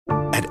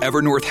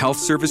Evernorth Health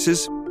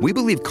Services, we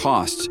believe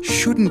costs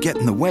shouldn't get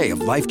in the way of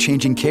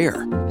life-changing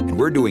care, and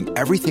we're doing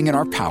everything in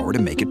our power to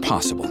make it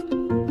possible.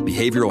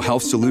 Behavioral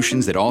health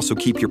solutions that also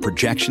keep your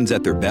projections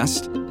at their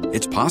best?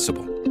 It's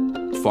possible.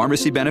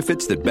 Pharmacy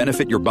benefits that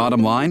benefit your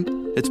bottom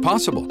line? It's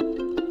possible.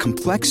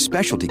 Complex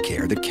specialty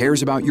care that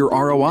cares about your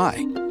ROI?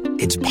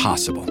 It's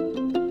possible.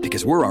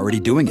 Because we're already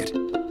doing it.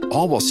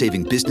 All while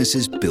saving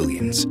businesses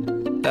billions.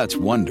 That's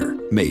Wonder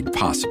made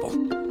possible.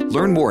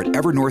 Learn more at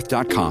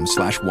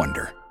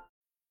evernorth.com/wonder.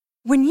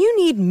 When you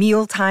need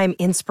mealtime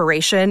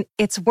inspiration,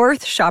 it's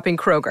worth shopping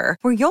Kroger,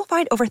 where you'll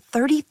find over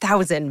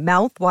 30,000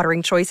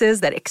 mouth-watering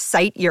choices that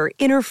excite your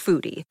inner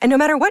foodie. And no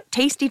matter what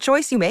tasty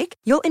choice you make,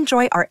 you'll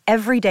enjoy our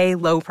everyday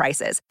low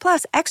prices,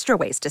 plus extra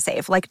ways to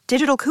save, like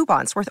digital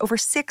coupons worth over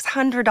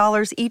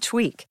 $600 each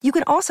week. You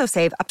can also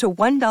save up to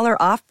 $1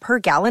 off per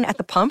gallon at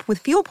the pump with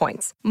fuel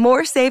points.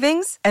 More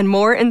savings and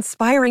more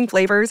inspiring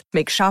flavors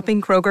make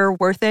shopping Kroger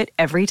worth it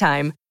every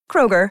time.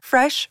 Kroger,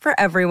 fresh for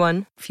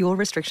everyone. Fuel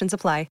restrictions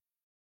apply.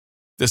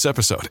 This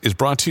episode is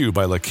brought to you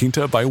by La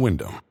Quinta by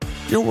Wyndham.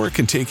 Your work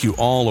can take you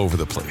all over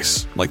the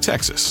place, like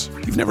Texas.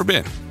 You've never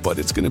been, but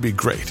it's going to be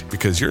great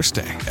because you're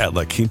staying at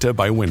La Quinta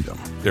by Wyndham.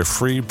 Their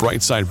free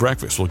Bright Side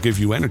breakfast will give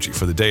you energy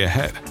for the day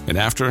ahead. And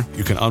after,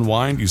 you can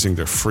unwind using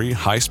their free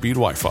high-speed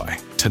Wi-Fi.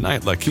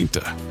 Tonight, La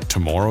Quinta.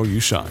 Tomorrow,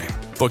 you shine.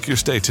 Book your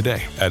stay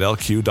today at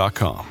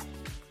lq.com.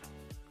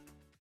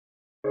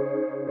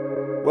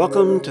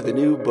 Welcome to the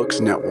New Books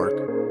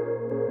Network.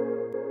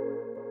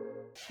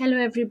 Hello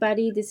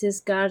everybody, this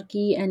is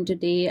Gargi and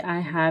today I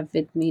have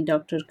with me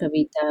Dr.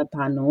 Kavita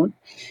Bhanot.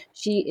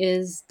 She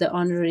is the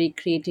Honorary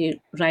Creative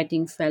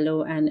Writing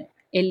Fellow and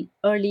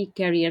Early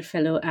Career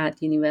Fellow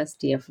at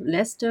University of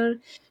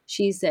Leicester.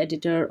 She's the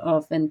editor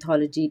of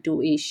anthology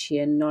To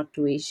Asian, Not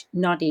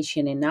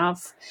Asian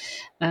Enough.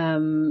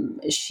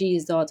 She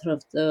is the author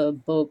of the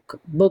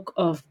Book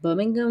of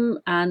Birmingham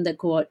and the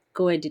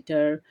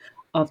co-editor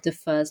of the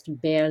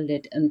first Bear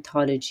Lit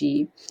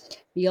anthology.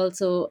 We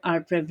also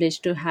are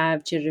privileged to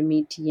have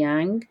Jeremy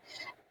Tiang.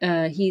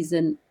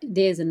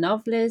 There's a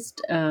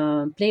novelist,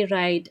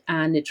 playwright,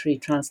 and literary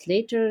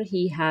translator.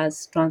 He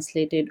has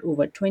translated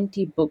over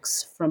 20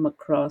 books from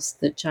across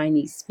the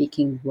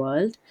Chinese-speaking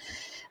world.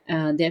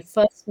 Their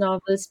first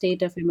novel,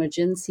 State of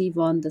Emergency,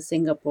 won the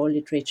Singapore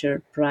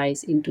Literature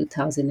Prize in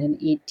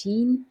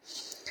 2018.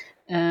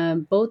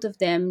 Both of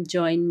them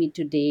join me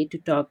today to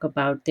talk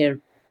about their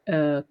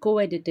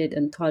co-edited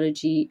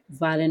anthology,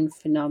 Violent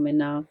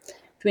Phenomena,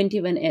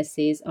 21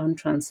 Essays on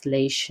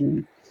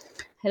Translation.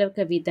 Hello,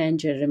 Kavita and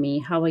Jeremy.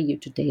 How are you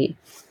today?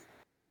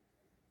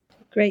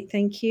 Great,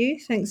 thank you.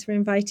 Thanks for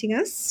inviting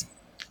us.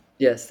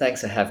 Yes,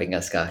 thanks for having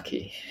us,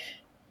 Gaki.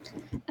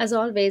 As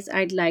always,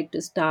 I'd like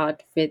to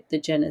start with the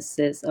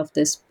genesis of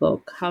this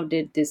book. How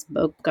did this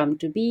book come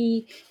to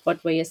be?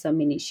 What were some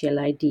initial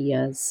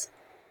ideas?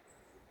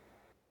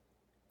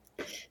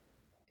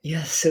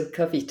 Yes, so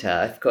Kavita,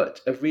 I've got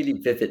a really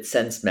vivid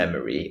sense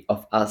memory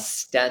of us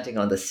standing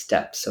on the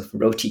steps of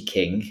Roti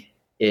King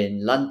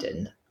in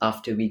London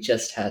after we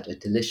just had a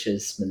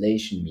delicious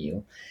Malaysian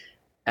meal.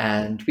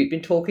 And we'd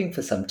been talking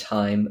for some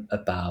time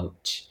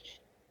about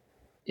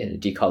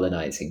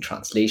decolonizing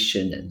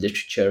translation and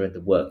literature and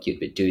the work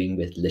you'd been doing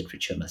with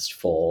Literature Must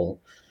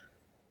Fall.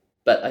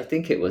 But I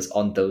think it was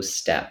on those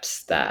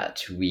steps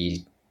that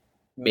we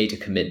made a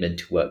commitment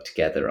to work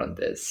together on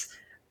this.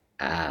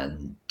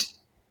 And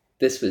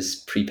this was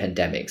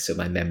pre-pandemic, so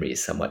my memory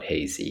is somewhat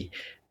hazy.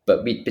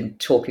 But we'd been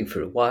talking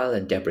for a while,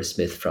 and Deborah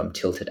Smith from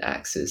Tilted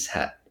Axes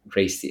had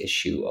raised the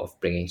issue of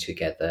bringing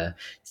together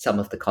some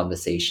of the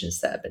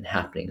conversations that had been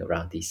happening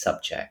around these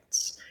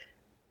subjects.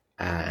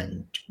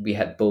 And we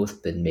had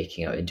both been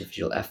making our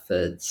individual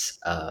efforts.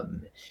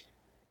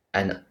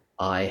 And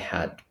I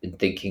had been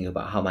thinking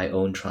about how my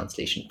own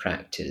translation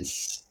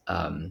practice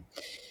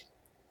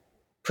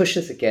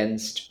pushes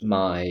against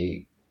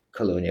my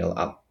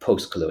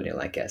post-colonial,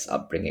 I guess,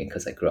 upbringing,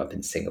 because I grew up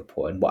in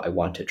Singapore, and what I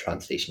wanted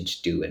translation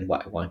to do and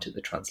what I wanted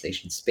the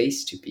translation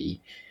space to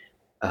be.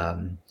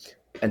 And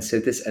so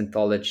this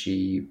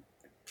anthology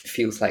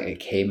feels like it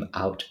came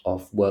out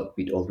of work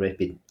we'd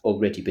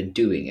already been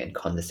doing and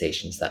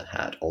conversations that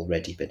had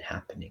already been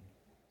happening.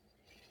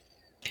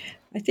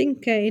 I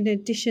think in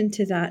addition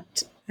to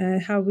that,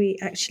 how we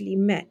actually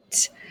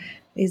met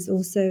is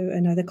also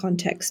another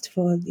context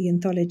for the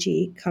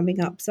anthology coming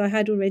up. So I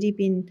had already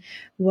been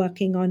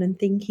working on and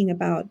thinking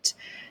about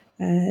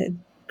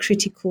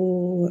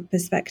critical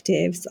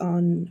perspectives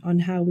on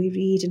how we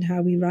read and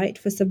how we write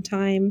for some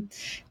time.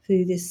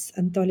 Through this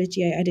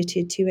anthology, I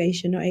edited To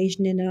Asian, Not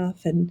Asian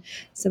Enough, and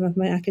some of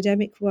my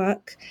academic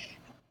work.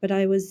 But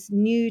I was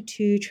new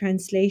to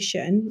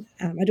translation.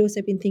 I'd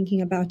also been thinking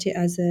about it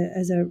as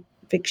a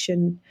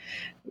fiction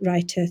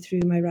writer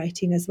through my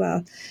writing as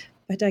well.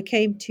 But I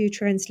came to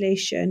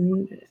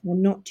translation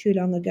not too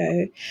long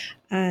ago,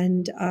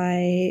 and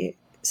I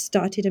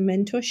started a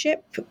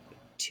mentorship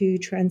to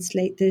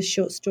translate the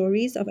short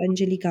stories of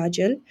Anjali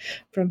Kajal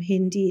from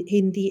Hindi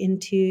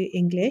into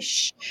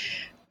English.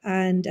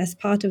 And as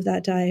part of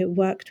that, I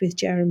worked with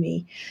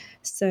Jeremy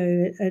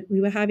So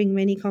we were having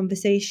many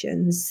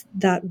conversations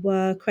that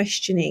were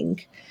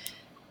questioning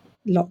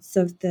lots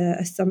of the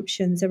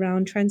assumptions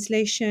around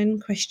translation,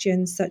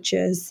 questions such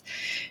as,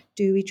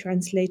 do we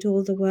translate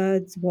all the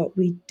words, what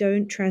we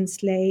don't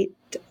translate,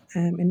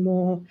 and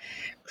more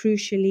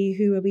crucially,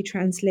 who are we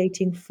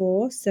translating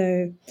for?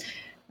 So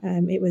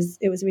it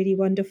was really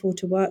wonderful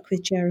to work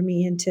with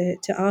Jeremy and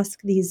to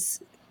ask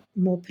these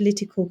more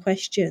political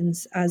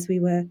questions as we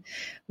were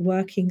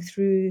working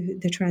through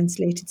the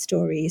translated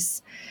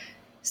stories.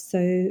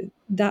 So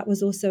that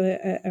was also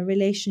a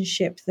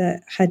relationship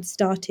that had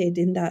started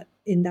in that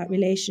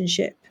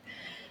relationship,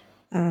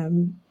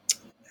 and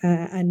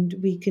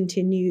we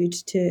continued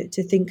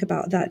to think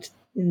about that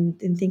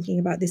in thinking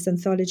about this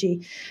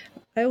anthology.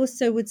 I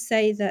also would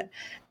say that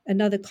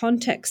another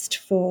context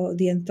for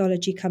the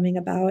anthology coming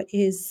about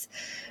is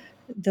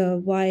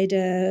the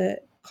wider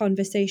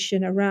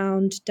conversation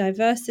around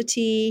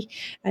diversity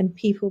and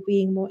people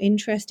being more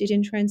interested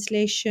in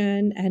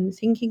translation and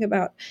thinking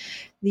about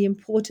the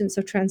importance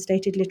of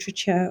translated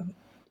literature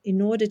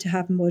in order to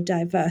have more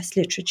diverse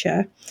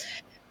literature,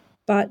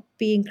 but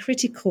being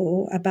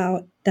critical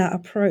about that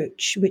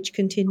approach, which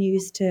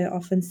continues to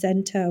often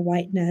center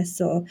whiteness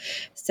or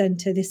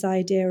center this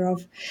idea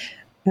of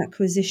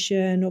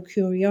acquisition or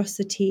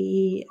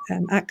curiosity,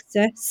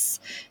 access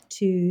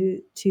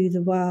to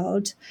the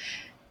world.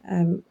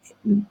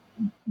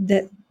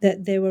 That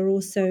there were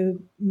also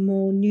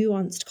more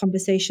nuanced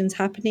conversations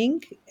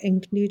happening,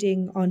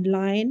 including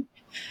online,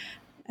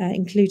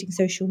 including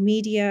social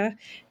media,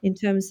 in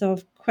terms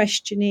of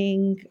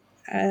questioning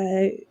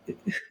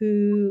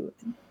who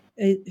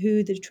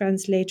the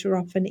translator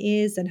often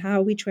is and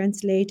how we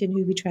translate and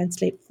who we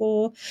translate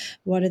for,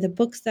 what are the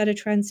books that are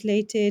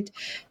translated.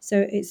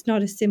 So it's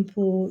not a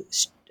simple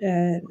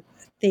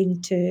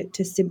thing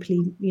to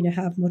simply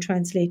have more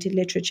translated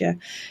literature.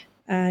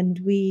 And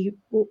we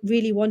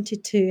really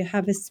wanted to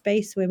have a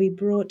space where we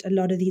brought a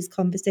lot of these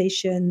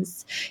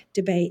conversations,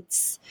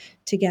 debates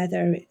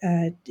together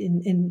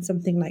in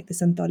something like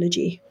this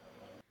anthology.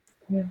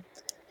 Yeah.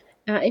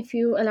 If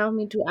you allow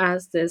me to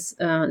ask this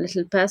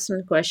little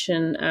personal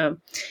question,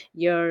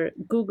 your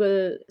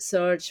Google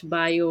search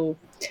bio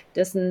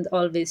doesn't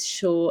always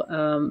show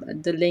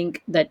the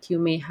link that you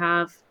may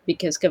have,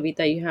 because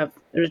Kavita, you have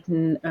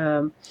written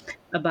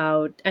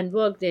about and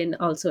worked in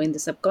also in the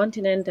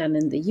subcontinent and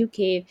in the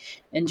UK,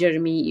 and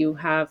Jeremy, you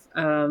have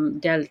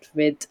dealt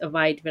with a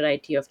wide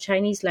variety of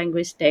Chinese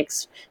language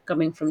texts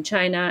coming from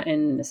China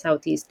and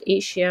Southeast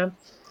Asia.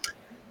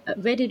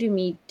 Where did you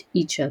meet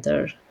each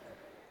other,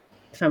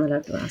 if I'm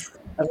allowed to ask?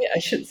 I mean, I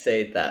should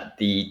say that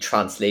the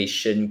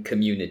translation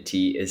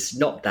community is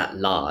not that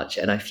large,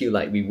 and I feel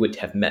like we would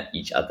have met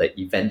each other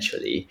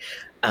eventually.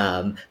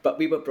 But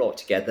we were brought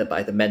together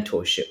by the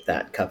mentorship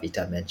that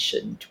Kavita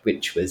mentioned,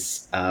 which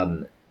was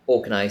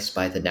organized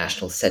by the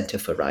National Center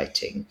for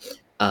Writing,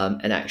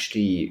 and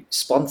actually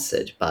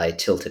sponsored by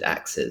Tilted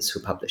Axes, who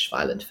publish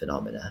Violent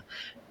Phenomena.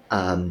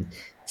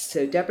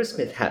 So Deborah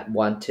Smith had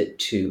wanted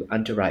to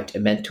underwrite a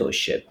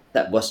mentorship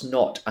that was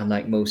not,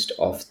 unlike most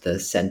of the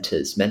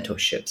center's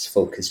mentorships,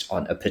 focused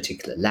on a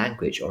particular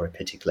language or a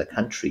particular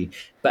country,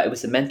 but it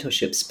was a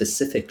mentorship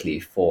specifically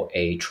for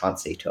a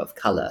translator of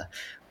color,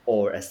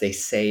 or as they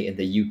say in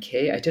the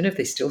UK, I don't know if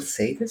they still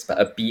say this, but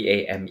a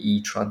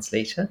BAME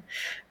translator.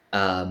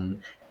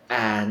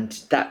 And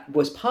that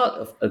was part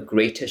of a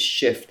greater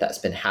shift that's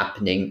been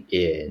happening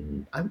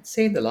in, I would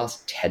say, in the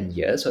last 10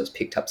 years, or it's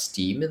picked up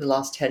steam in the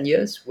last 10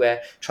 years,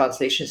 where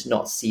translation is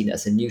not seen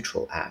as a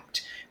neutral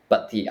act,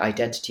 but the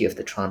identity of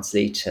the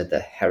translator, the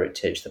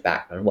heritage, the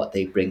background, what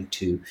they bring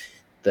to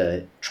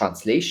the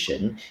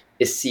translation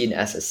is seen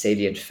as a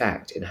salient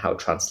fact in how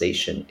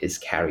translation is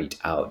carried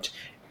out,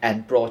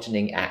 and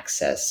broadening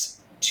access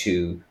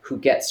to who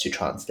gets to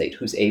translate,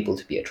 who's able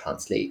to be a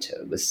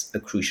translator, was a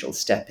crucial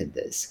step in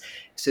this.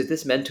 So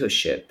this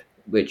mentorship,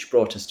 which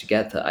brought us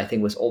together, I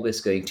think was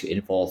always going to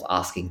involve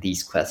asking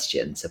these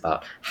questions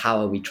about how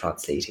are we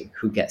translating,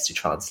 who gets to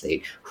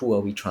translate, who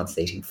are we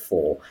translating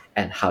for,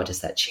 and how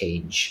does that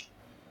change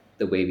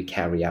the way we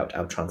carry out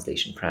our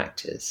translation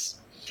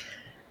practice.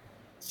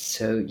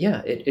 So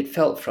yeah, it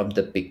felt from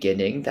the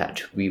beginning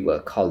that we were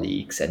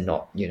colleagues and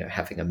not,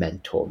 having a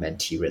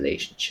mentor-mentee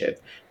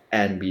relationship.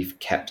 And we've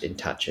kept in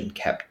touch and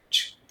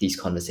kept these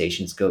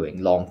conversations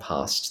going long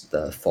past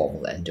the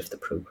formal end of the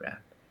program.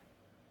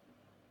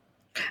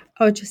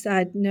 I'll just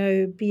add,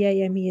 no,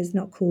 BAME is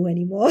not cool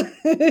anymore.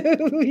 I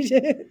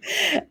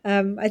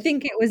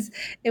think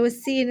it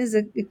was seen as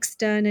an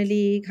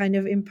externally kind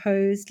of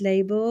imposed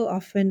label,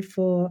 often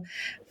for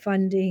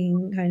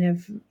funding kind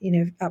of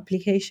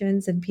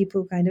applications, and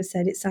people kind of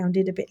said it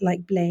sounded a bit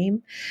like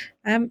blame.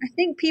 I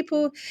think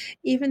people,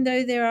 even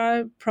though there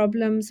are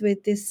problems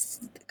with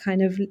this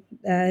kind of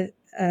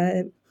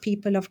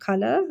people of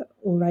color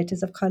or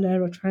writers of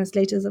color or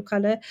translators of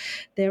color,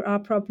 there are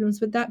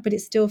problems with that, but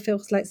it still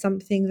feels like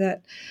something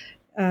that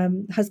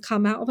has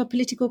come out of a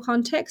political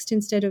context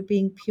instead of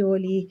being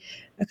purely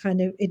a kind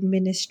of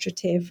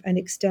administrative and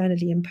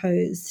externally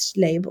imposed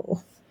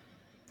label.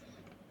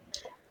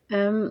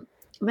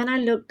 when I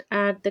looked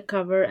at the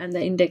cover and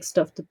the index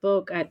of the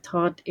book, I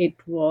thought it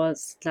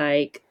was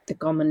like the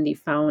commonly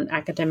found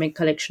academic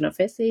collection of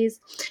essays.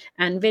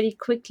 And very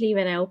quickly,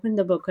 when I opened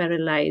the book, I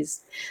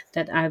realized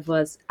that I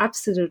was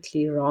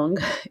absolutely wrong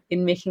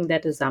in making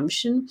that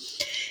assumption.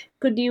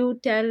 Could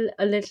you tell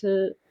a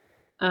little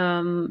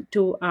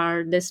to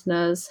our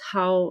listeners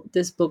how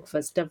this book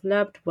was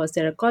developed? Was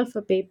there a call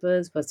for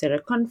papers? Was there a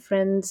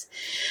conference?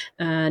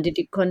 Did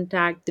you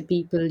contact the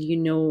people you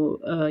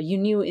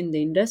knew in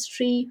the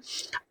industry,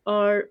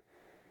 or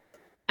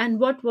and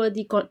what were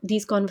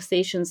these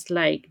conversations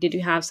like? Did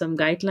you have some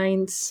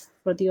guidelines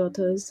for the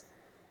authors?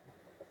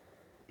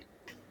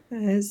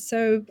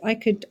 So I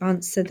could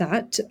answer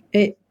that.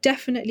 It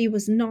definitely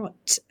was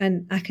not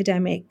an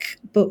academic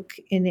book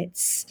in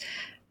its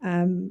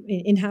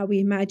in how we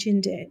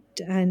imagined it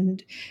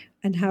and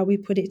how we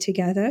put it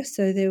together.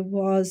 So there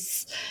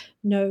was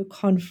no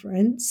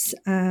conference,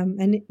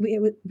 and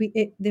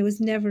there was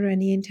never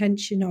any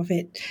intention of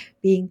it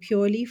being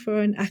purely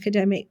for an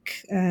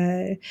academic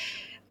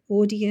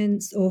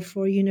audience or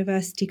for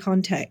university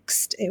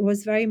context. It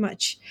was very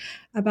much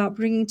about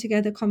bringing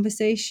together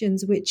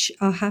conversations which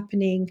are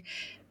happening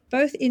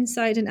both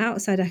inside and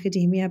outside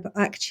academia, but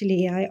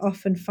actually I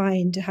often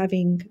find,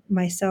 having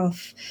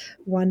myself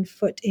one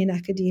foot in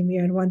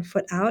academia and one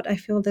foot out, I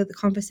feel that the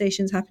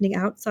conversations happening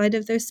outside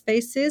of those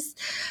spaces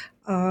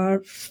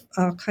are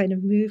kind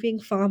of moving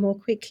far more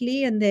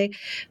quickly, and they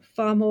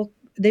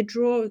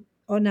draw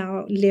on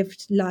our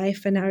lived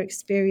life and our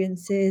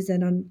experiences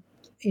and on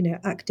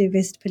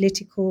activist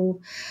political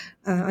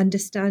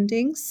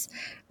understandings.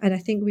 And I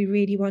think we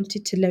really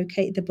wanted to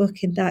locate the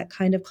book in that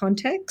kind of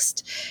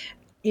context,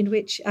 in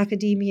which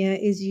academia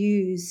is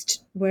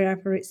used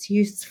wherever it's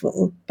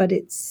useful, but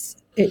it's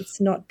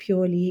not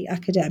purely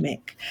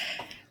academic.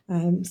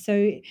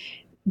 So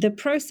the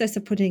process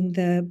of putting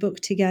the book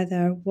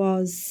together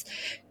was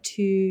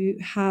to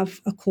have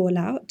a call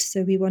out.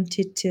 So we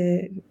wanted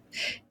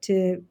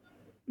to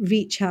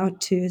reach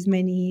out to as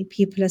many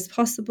people as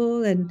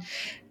possible, and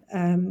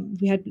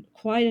we had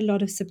quite a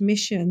lot of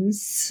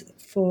submissions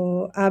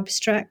for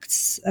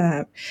abstracts.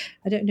 I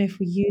don't know if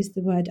we used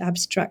the word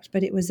abstract,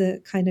 but it was a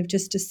kind of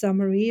just a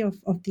summary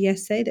of the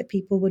essay that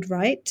people would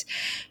write.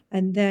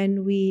 And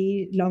then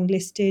we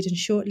longlisted and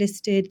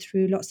shortlisted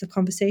through lots of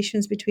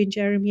conversations between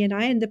Jeremy and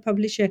I, and the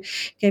publisher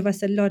gave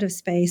us a lot of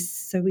space.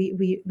 So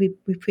we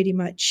pretty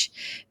much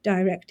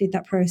directed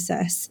that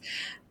process.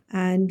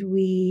 And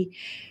we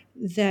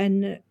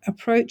then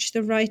approached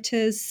the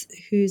writers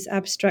whose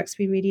abstracts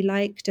we really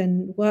liked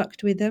and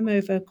worked with them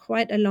over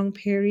quite a long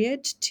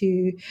period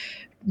to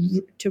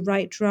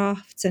write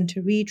drafts and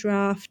to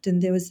redraft.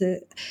 And there was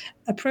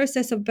a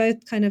process of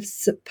both kind of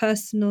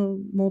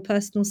more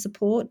personal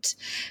support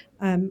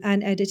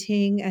and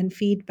editing and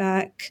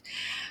feedback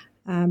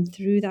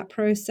through that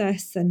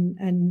process.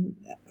 And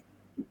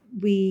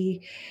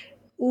we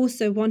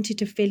also wanted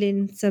to fill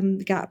in some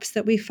gaps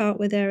that we felt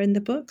were there in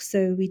the book.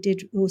 So we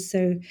did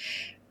also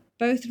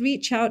both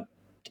reach out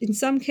in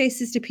some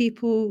cases to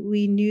people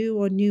we knew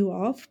or knew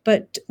of,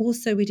 but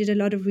also we did a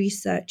lot of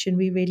research and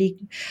we really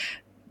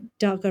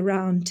dug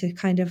around to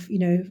kind of,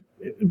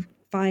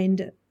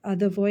 find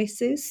other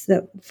voices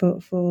that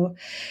for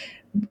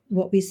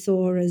what we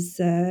saw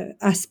as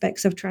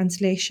aspects of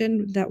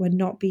translation that were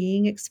not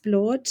being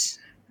explored.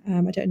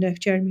 I don't know if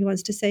Jeremy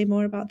wants to say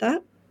more about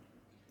that.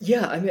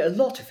 Yeah, I mean, a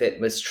lot of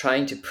it was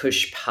trying to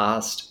push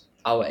past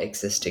our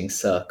existing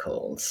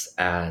circles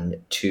and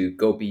to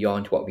go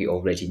beyond what we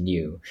already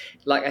knew.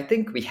 Like, I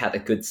think we had a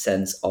good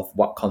sense of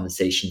what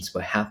conversations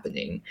were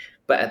happening,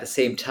 but at the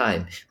same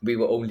time, we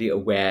were only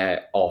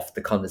aware of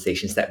the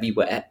conversations that we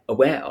were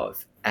aware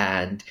of.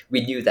 And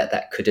we knew that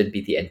that couldn't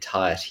be the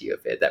entirety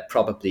of it, that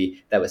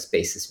probably there were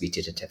spaces we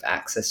didn't have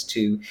access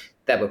to.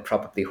 There were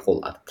probably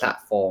whole other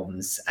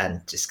platforms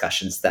and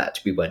discussions that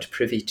we weren't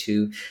privy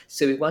to.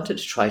 So we wanted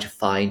to try to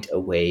find a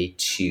way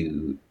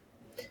to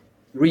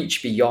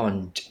reach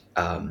beyond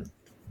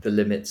the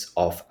limits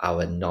of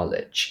our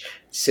knowledge.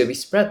 So we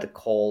spread the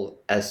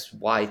call as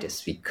wide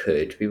as we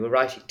could. We were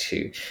writing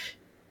to,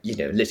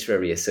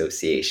 literary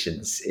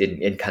associations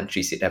in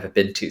countries you'd never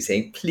been to,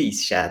 saying,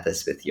 please share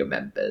this with your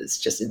members,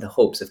 just in the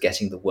hopes of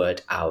getting the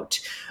word out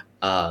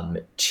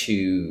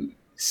to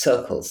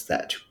circles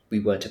that we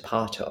weren't a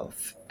part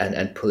of,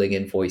 and pulling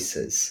in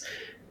voices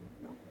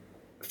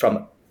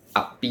from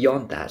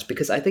beyond that,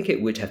 because I think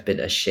it would have been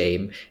a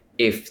shame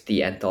if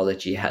the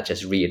anthology had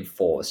just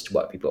reinforced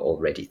what we were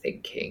already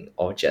thinking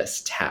or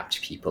just tapped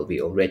people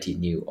we already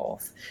knew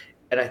of.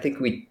 And I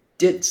think we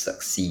did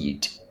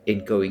succeed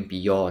in going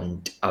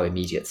beyond our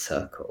immediate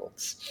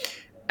circles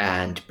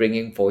and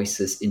bringing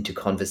voices into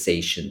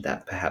conversation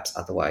that perhaps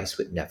otherwise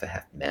would never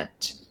have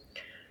met.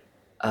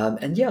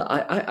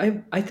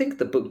 I think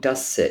the book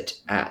does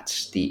sit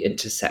at the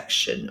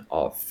intersection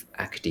of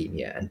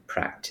academia and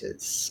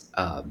practice,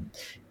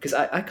 because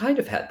I kind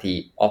of had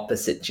the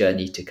opposite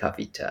journey to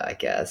Kavita, I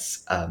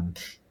guess,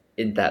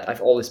 in that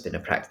I've always been a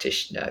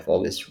practitioner. I've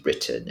always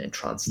written and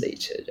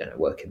translated, and I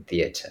work in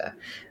theatre.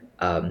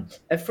 And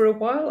for a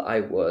while,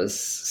 I was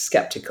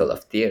skeptical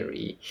of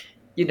theory.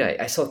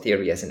 I saw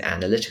theory as an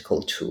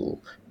analytical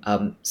tool,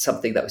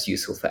 something that was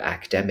useful for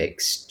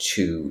academics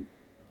to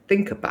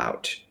think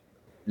about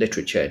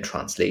literature and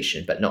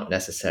translation, but not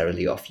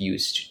necessarily of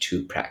use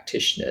to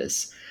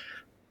practitioners.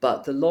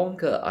 But the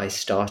longer I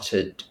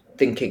started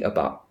thinking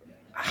about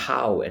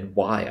how and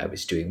why I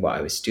was doing what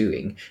I was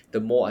doing, the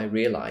more I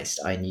realized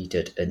I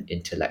needed an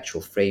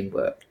intellectual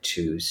framework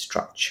to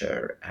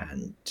structure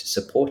and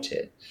support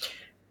it.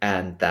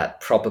 And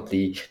that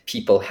probably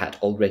people had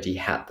already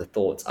had the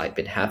thoughts I'd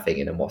been having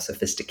in a more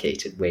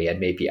sophisticated way. And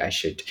maybe I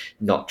should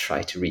not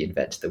try to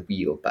reinvent the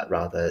wheel, but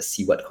rather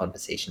see what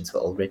conversations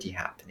were already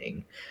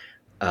happening.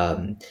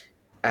 Um,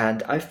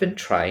 and I've been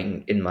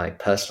trying in my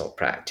personal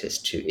practice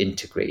to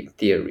integrate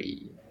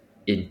theory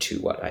into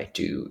what I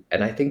do.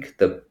 And I think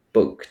the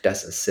book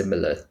does a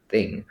similar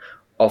thing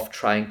of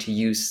trying to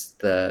use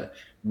the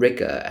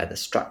rigor and the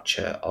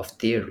structure of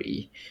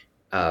theory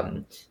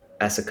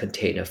as a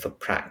container for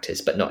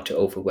practice, but not to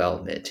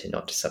overwhelm it and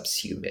not to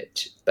subsume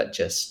it, but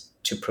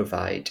just to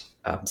provide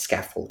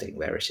scaffolding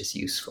where it is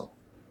useful.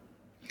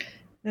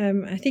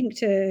 I think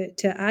to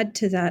add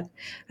to that,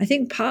 I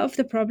think part of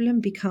the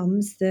problem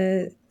becomes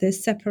the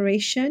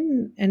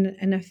separation,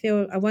 and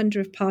I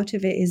wonder if part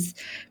of it is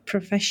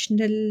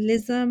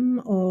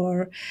professionalism,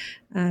 or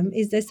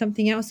is there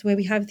something else where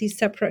we have these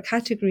separate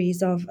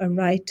categories of a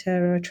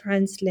writer, or a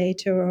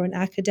translator, or an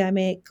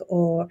academic,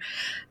 or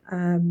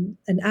an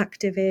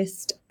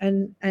activist,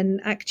 and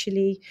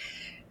actually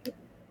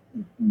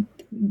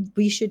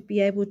we should be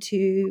able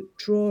to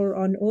draw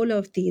on all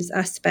of these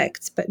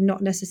aspects, but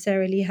not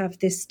necessarily have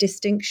this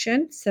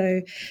distinction.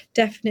 So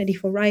definitely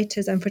for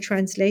writers and for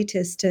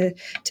translators to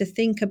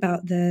think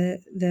about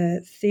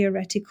the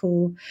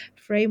theoretical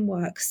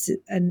frameworks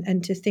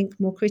and to think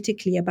more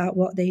critically about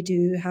what they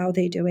do, how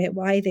they do it,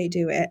 why they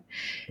do it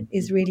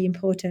is really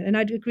important. And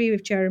I'd agree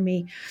with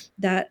Jeremy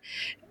that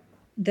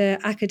the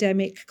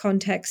academic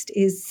context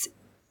is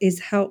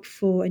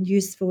helpful and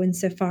useful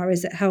insofar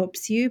as it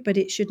helps you, but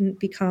it shouldn't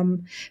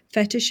become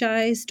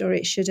fetishized, or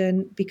it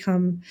shouldn't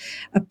become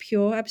a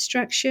pure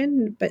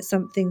abstraction, but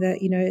something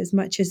that, as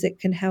much as it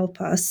can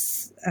help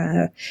us,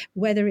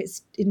 whether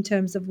it's in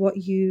terms of what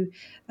you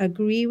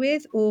agree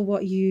with or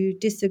what you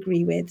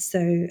disagree with.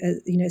 So,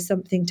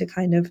 something to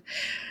kind of,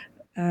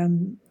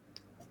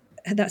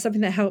 that's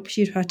something that helps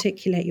you to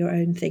articulate your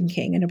own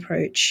thinking and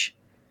approach.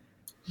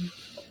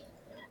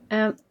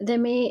 There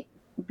may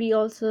be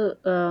also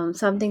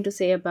something to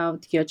say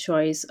about your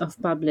choice of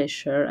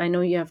publisher. I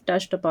know you have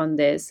touched upon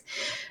this,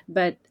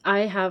 but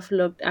I have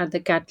looked at the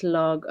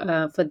catalog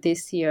for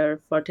this year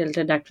for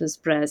Tilted Axis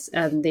Press,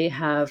 and they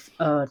have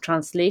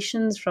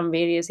translations from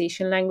various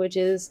Asian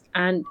languages,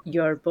 and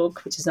your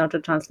book, which is not a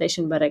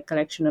translation but a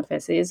collection of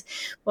essays,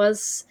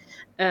 was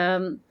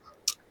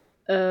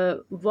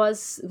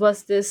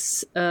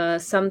this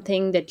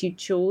something that you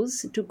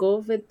chose to go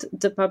with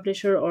the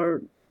publisher,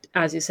 or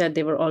as you said,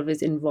 they were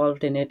always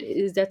involved in it?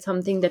 Is that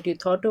something that you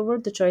thought over,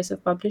 the choice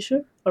of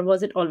publisher, or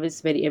was it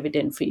always very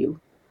evident for you?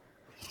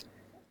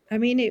 I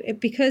mean,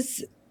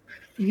 because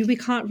we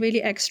can't really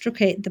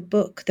extricate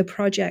the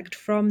project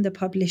from the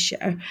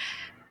publisher,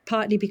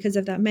 partly because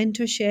of that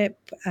mentorship,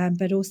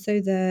 but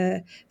also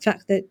the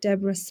fact that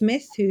Deborah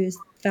Smith, who's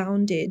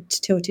founded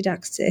Tilted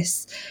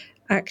Axis,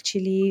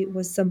 actually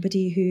was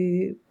somebody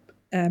who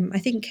I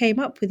think came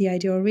up with the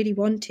idea or really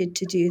wanted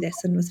to do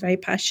this and was very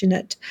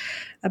passionate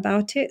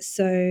about it.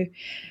 So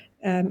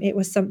it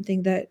was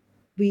something that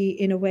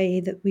in a way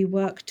that we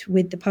worked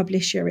with the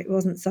publisher. It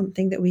wasn't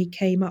something that we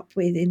came up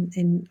with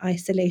in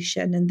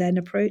isolation and then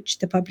approached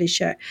the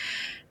publisher.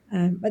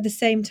 At the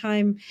same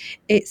time,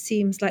 it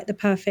seems like the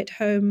perfect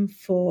home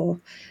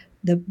for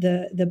the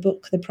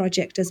book, the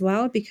project as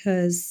well,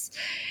 because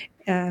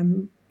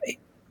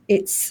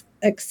it's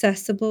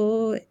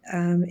accessible.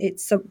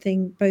 It's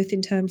something both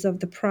in terms of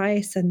the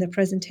price and the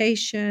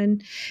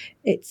presentation.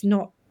 It's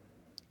not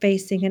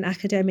facing an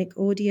academic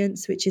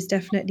audience, which is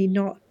definitely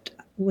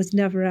was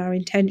never our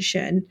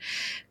intention.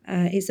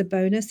 It's a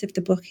bonus if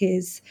the book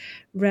is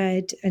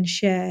read and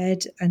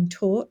shared and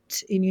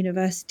taught in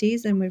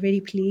universities, and we're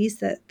really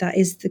pleased that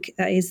is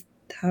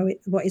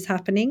what is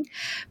happening.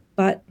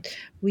 But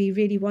we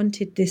really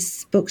wanted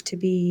this book to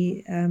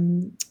be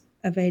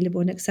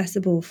available and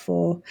accessible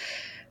for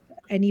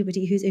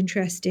anybody who's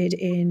interested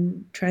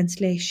in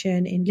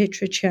translation, in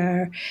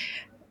literature,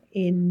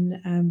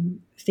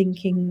 in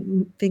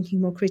thinking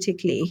more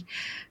critically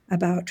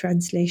about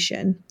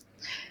translation.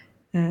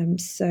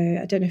 So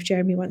I don't know if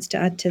Jeremy wants to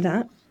add to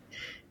that.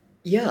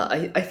 Yeah,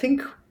 I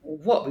think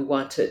what we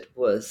wanted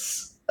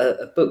was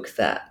a book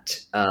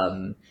that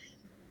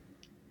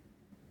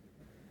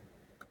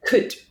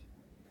could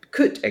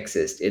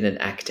exist in an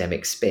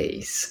academic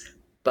space,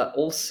 but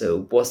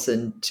also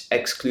wasn't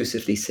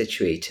exclusively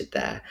situated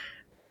there.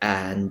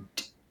 And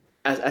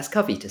as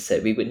Kavita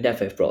said, we would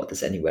never have brought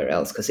this anywhere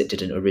else because it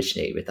didn't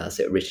originate with us.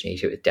 It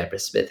originated with Deborah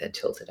Smith and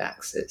Tilted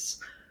Axis.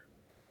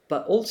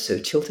 But also,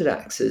 Tilted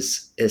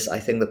Axis is, I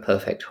think, the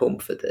perfect home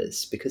for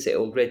this because it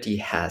already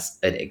has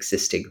an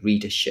existing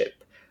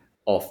readership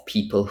of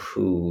people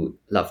who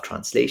love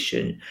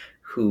translation,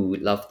 who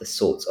love the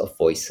sorts of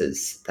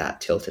voices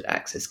that Tilted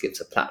Axis gives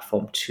a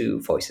platform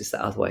to, voices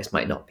that otherwise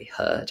might not be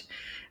heard.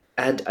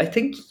 And I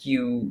think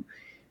you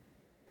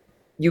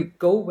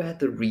go where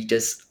the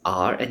readers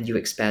are and you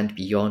expand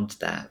beyond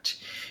that.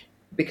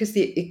 Because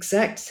the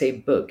exact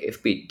same book,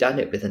 if we'd done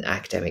it with an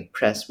academic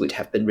press, would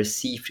have been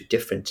received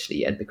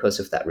differently, and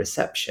because of that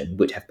reception,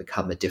 would have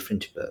become a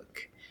different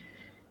book.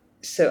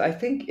 So I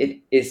think it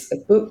is a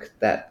book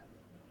that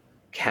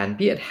can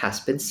be and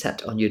has been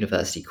set on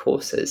university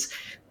courses,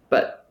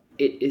 but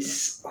it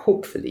is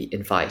hopefully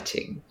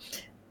inviting.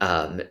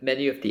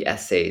 Many of the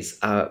essays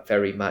are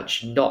very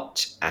much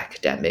not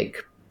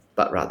academic,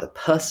 but rather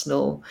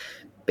personal,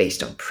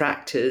 based on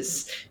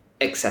practice,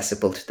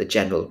 accessible to the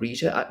general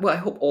reader. Well, I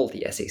hope all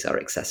the essays are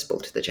accessible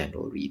to the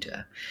general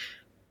reader.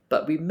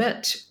 But we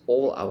met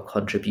all our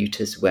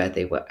contributors where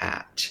they were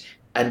at,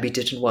 and we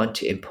didn't want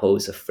to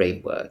impose a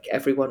framework.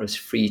 Everyone was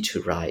free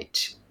to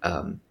write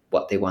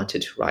what they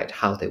wanted to write,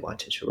 how they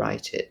wanted to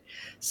write it.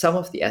 Some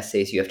of the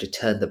essays you have to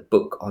turn the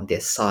book on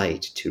their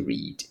side to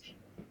read,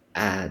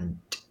 and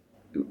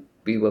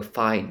we were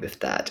fine with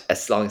that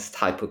as long as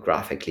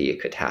typographically it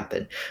could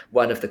happen.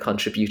 One of the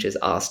contributors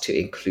asked to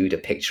include a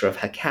picture of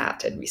her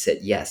cat, and we said,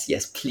 yes,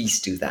 please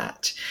do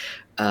that.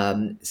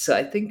 So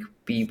I think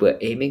we were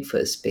aiming for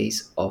a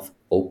space of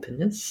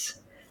openness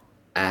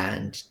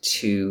and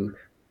to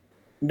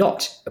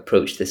not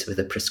approach this with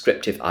a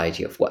prescriptive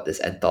idea of what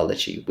this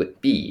anthology would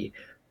be,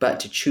 but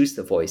to choose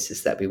the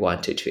voices that we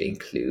wanted to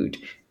include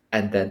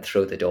and then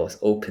throw the doors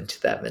open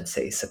to them and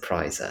say,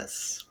 surprise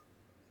us.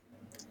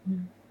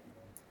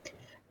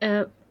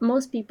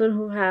 Most people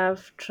who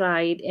have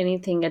tried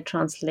anything at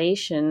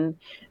translation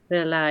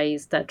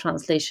realize that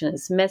translation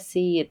is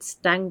messy, it's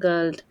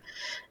tangled,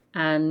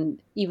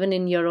 and even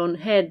in your own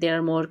head, there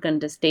are more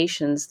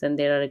contestations than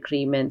there are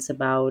agreements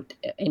about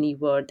any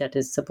word that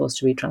is supposed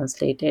to be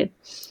translated.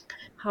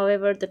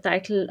 However, the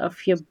title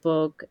of your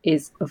book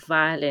is A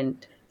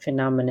Violent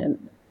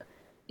Phenomenon.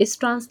 Is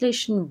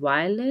translation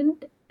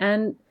violent?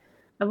 And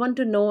I want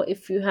to know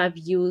if you have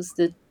used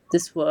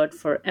this word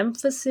for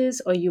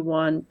emphasis, or you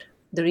want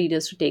the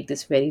readers to take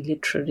this very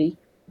literally.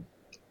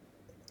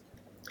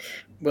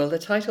 Well, the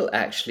title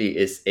actually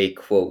is a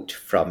quote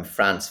from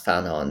Frantz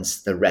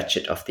Fanon's The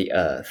Wretched of the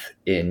Earth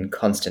in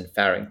Constant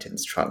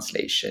Farrington's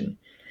translation.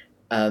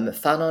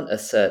 Fanon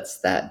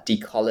asserts that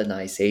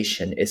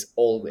decolonization is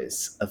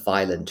always a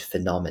violent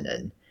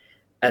phenomenon,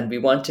 and we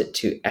wanted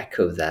to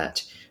echo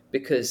that,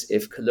 because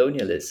if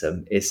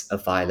colonialism is a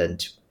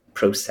violent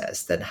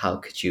process, then how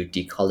could you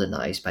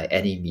decolonize by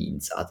any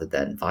means other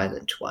than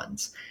violent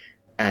ones?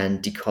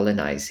 And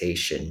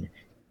decolonization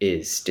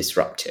is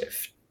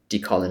disruptive.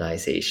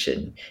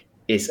 Decolonization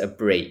is a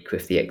break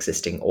with the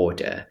existing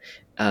order.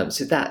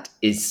 So that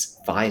is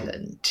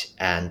violent.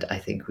 And I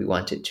think we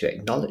wanted to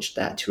acknowledge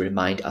that, to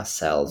remind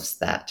ourselves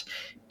that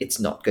it's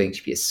not going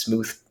to be a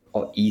smooth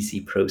or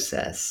easy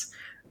process,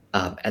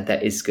 and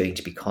there is going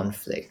to be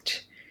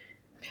conflict.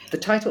 The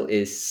title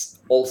is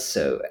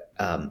also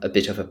a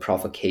bit of a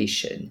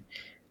provocation.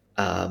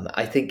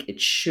 I think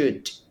it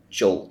should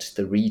jolt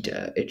the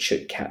reader, it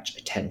should catch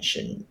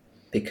attention,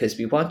 because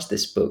we want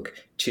this book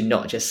to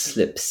not just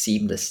slip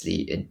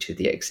seamlessly into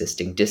the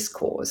existing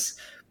discourse,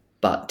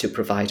 but to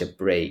provide a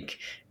break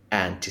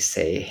and to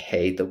say,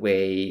 hey, the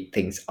way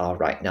things are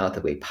right now, the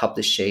way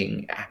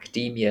publishing,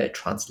 academia,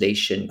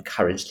 translation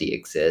currently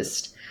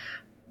exist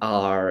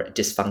are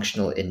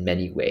dysfunctional in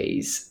many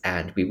ways,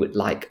 and we would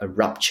like a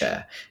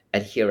rupture.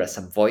 And here are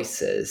some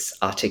voices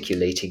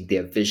articulating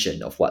their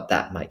vision of what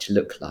that might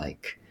look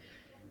like.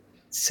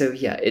 So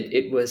yeah,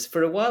 it was,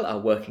 for a while, our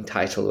working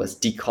title was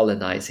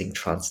Decolonizing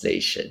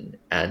Translation.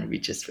 And we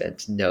just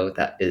went, no,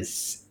 that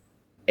is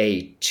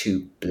A,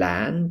 too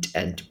bland,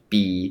 and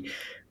B,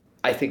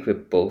 I think we're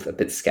both a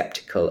bit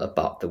skeptical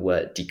about the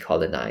word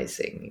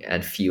decolonizing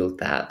and feel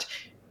that,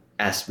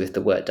 as with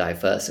the word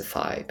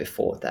diversify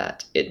before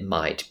that, it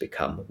might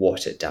become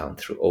watered down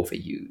through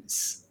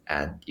overuse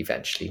and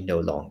eventually no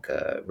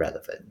longer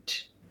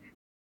relevant.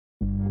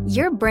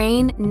 Your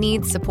brain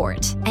needs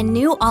support, and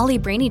new Ollie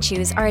Brainy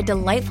Chews are a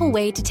delightful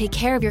way to take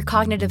care of your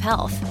cognitive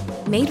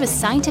health. Made with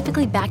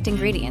scientifically backed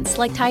ingredients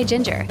like Thai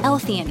ginger,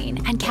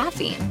 L-theanine, and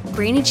caffeine,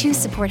 Brainy Chews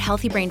support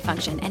healthy brain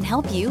function and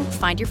help you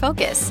find your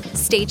focus,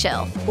 stay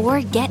chill,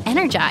 or get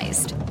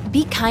energized.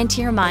 Be kind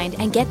to your mind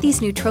and get these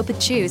nootropic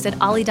chews at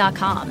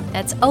ollie.com.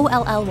 That's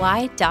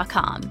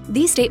OLLY.com.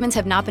 These statements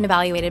have not been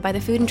evaluated by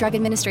the Food and Drug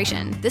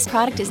Administration. This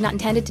product is not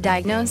intended to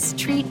diagnose,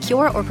 treat,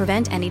 cure, or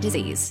prevent any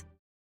disease.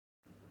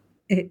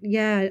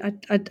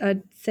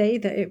 I'd say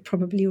that it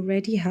probably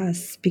already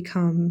has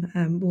become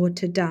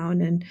watered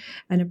down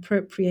and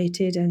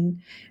appropriated, and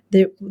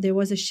there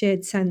was a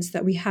shared sense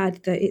that we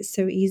had that it's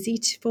so easy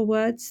for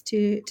words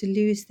to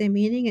lose their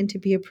meaning and to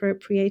be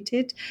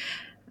appropriated,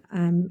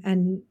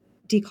 and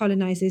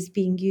decolonize is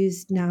being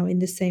used now in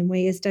the same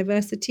way as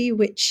diversity,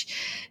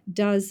 which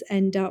does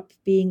end up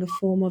being a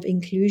form of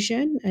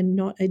inclusion and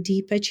not a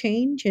deeper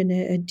change and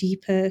a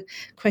deeper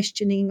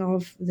questioning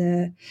of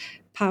the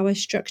power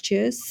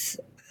structures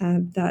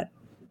that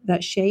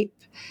shape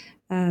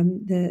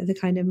the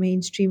kind of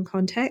mainstream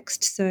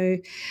context. So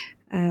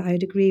I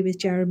would agree with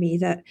Jeremy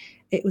that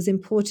it was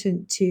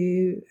important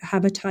to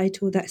have a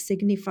title that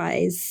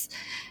signifies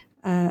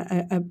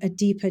a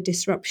deeper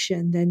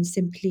disruption than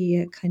simply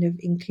a kind of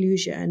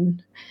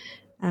inclusion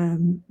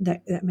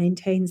that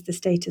maintains the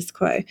status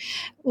quo.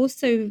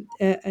 Also,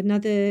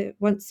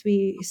 once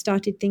we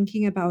started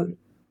thinking about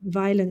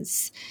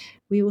violence,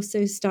 we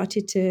also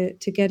started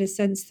to get a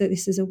sense that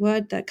this is a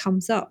word that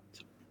comes up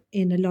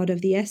in a lot of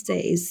the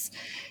essays.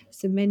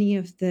 So many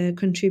of the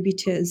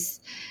contributors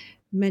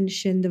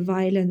mention the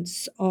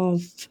violence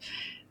of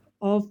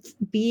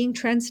being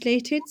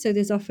translated. So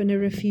there's often a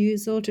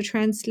refusal to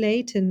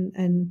translate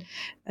and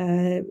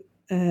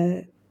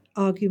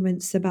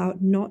arguments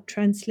about not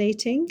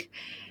translating,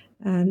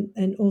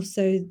 and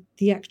also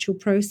the actual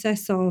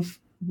process of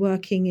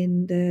working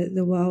in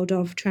the world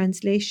of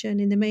translation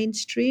in the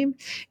mainstream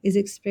is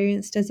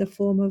experienced as a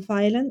form of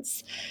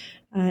violence.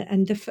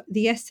 And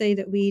the essay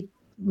that we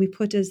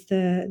put as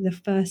the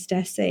first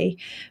essay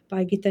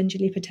by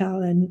Gitanjali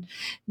Patel and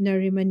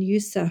Nariman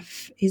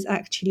Yusuf is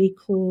actually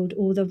called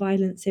All the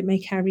Violence It May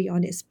Carry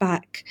on Its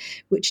Back,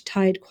 which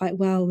tied quite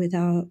well with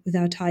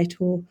our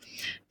title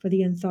for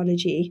the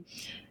anthology.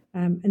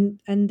 And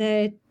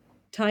their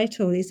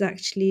title is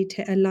actually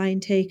a line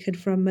taken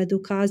from Madhu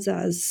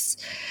Kaza's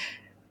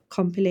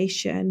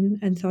compilation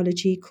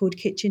anthology called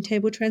Kitchen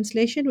Table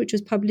Translation, which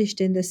was published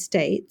in the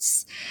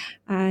States.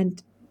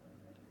 And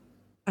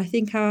I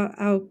think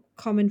our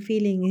common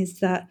feeling is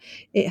that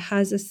it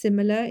has a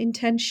similar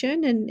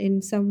intention, and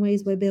in some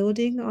ways we're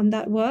building on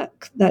that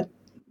work that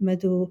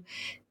Madhu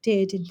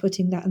did in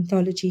putting that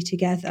anthology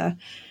together.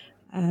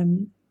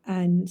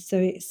 And so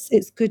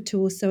it's good to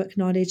also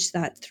acknowledge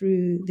that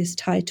through this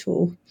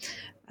title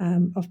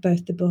of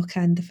both the book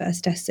and the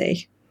first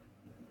essay.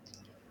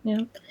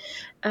 Yeah.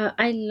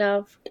 I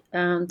loved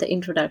the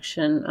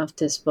introduction of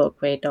this book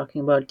where you're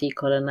talking about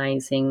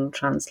decolonizing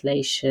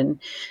translation.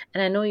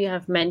 And I know you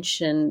have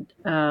mentioned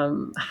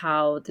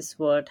how this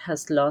word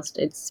has lost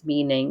its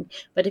meaning,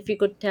 but if you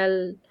could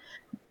tell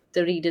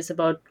the readers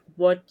about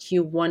what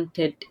you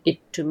wanted it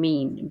to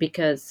mean,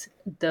 because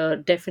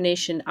the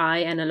definition I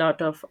and a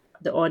lot of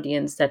the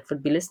audience that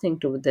would be listening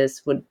to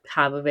this would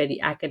have a very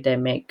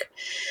academic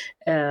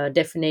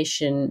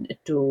definition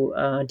to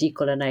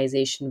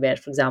decolonization, where,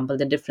 for example,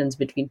 the difference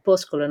between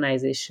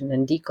post-colonization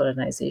and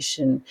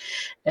decolonization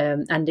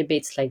and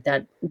debates like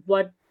that.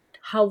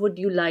 How would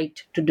you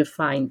like to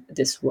define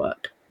this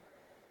word?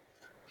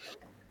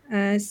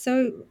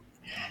 So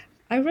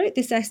I wrote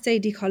this essay,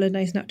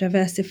 Decolonize, Not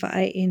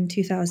Diversify, in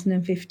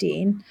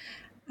 2015.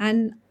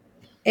 And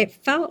it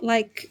felt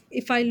like,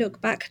 if I look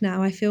back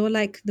now, I feel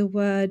like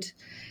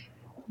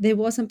there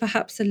wasn't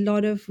perhaps a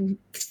lot of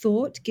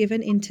thought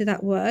given into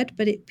that word,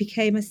 but it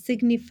became a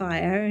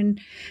signifier,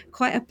 and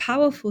quite a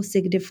powerful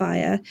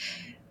signifier,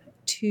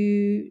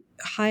 to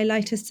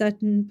highlight a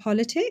certain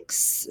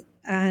politics.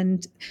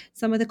 And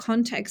some of the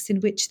context in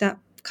which that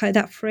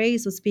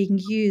phrase was being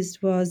used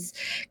was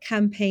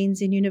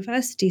campaigns in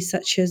universities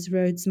such as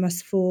Rhodes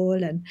Must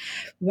Fall and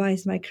Why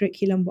is My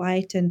Curriculum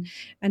White, and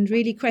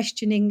really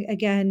questioning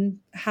again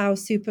how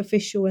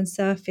superficial and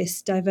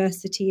surface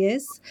diversity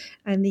is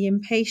and the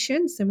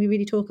impatience. And we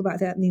really talk about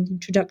that in the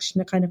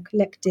introduction, a kind of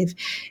collective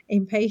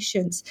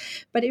impatience.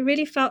 But it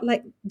really felt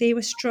like they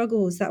were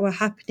struggles that were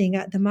happening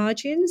at the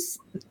margins,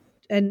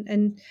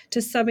 and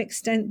to some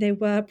extent they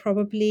were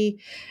probably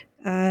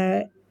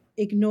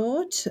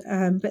ignored,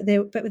 but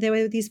there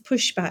were these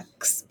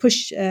pushbacks,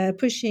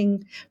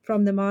 pushing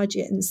from the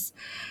margins.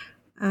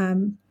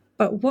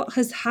 But what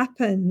has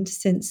happened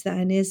since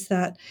then is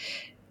that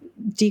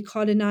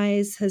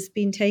decolonize has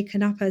been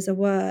taken up as a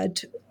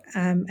word,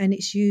 and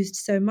it's used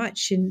so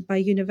much by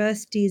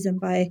universities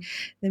and by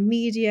the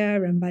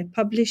media and by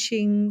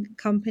publishing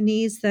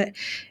companies that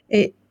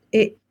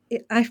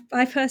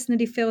I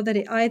personally feel that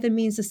it either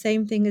means the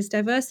same thing as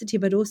diversity,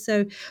 but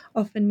also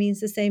often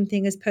means the same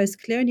thing as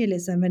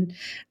post-colonialism.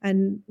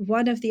 And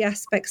one of the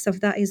aspects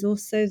of that is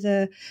also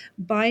the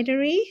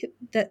binary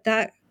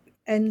that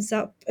ends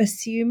up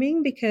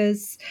assuming,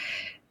 because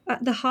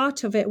at the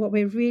heart of it, what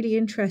we're really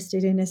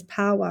interested in is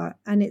power,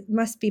 and it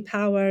must be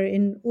power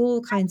in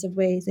all kinds of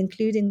ways,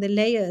 including the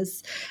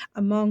layers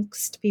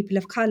amongst people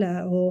of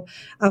color or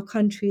our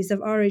countries of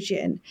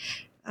origin.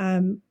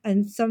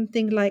 And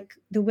something like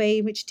the way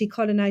in which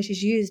decolonize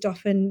is used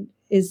often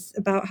is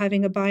about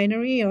having a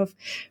binary of,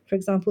 for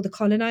example, the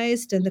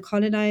colonized and the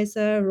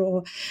colonizer,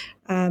 or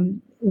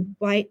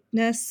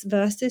whiteness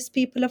versus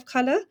people of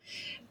color.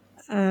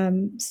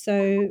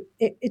 So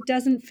it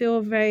doesn't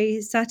feel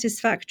very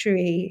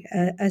satisfactory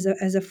as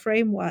a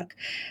framework.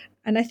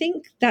 And I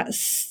think that's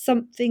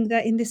something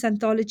that in this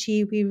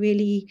anthology we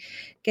really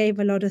gave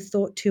a lot of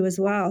thought to as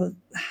well.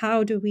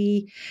 How do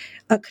we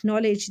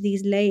acknowledge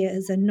these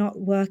layers and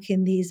not work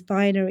in these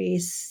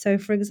binaries? So,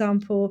 for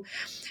example,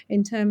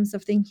 in terms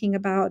of thinking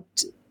about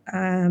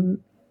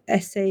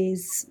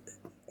essays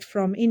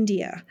from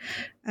India,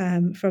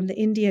 from the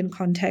Indian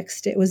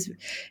context, it was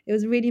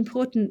really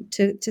important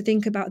to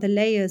think about the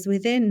layers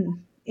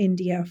within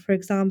India. For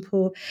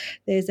example,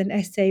 there's an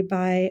essay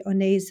by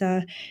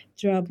Oneza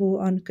Drabu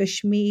on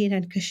Kashmir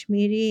and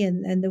Kashmiri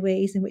and the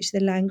ways in which the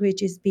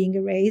language is being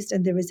erased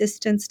and the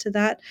resistance to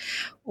that.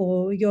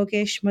 Or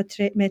Yogesh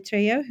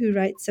Maitreya, who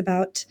writes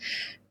about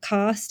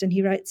caste, and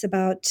he writes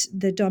about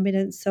the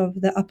dominance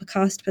of the upper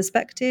caste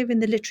perspective in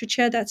the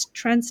literature that's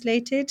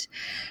translated,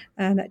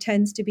 and that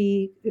tends to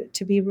be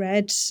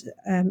read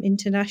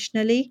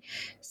internationally.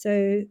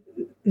 So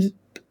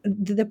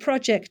the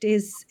project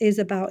is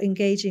about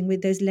engaging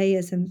with those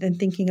layers and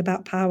thinking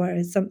about power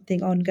as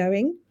something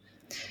ongoing.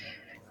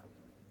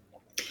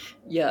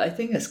 Yeah, I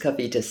think as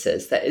Kavita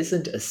says, there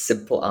isn't a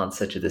simple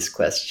answer to this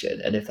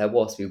question. And if there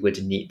was, we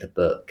wouldn't need the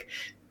book.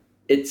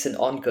 It's an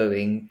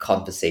ongoing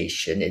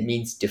conversation. It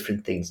means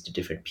different things to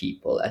different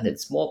people. And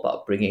it's more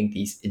about bringing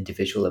these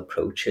individual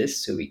approaches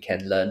so we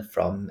can learn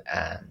from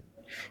and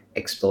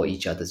explore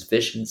each other's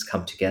visions,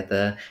 come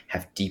together,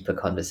 have deeper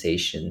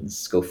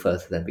conversations, go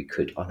further than we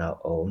could on our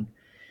own.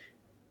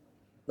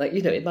 Like,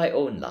 in my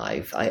own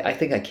life, I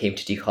think I came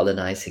to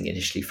decolonizing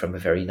initially from a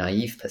very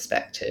naive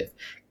perspective,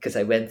 because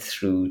I went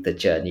through the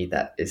journey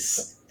that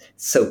is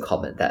so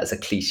common, that is a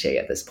cliche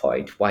at this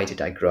point. Why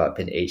did I grow up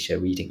in Asia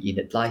reading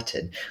Enid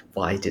Blyton?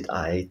 Why did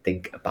I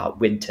think about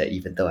winter,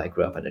 even though I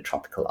grew up on a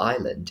tropical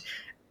island?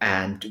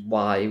 And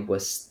why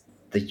was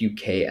the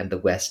UK and the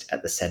West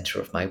at the center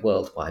of my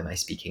world? Why am I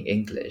speaking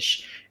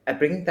English? And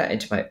bringing that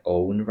into my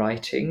own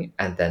writing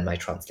and then my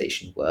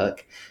translation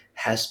work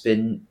has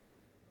been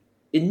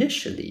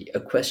initially a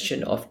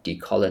question of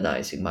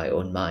decolonizing my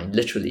own mind,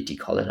 literally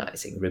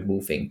decolonizing,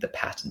 removing the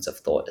patterns of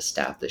thought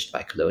established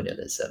by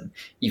colonialism,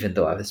 even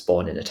though I was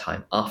born in a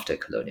time after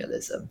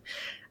colonialism,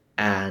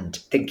 and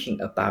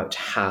thinking about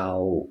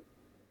how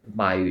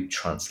my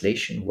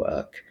translation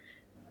work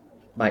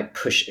might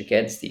push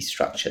against these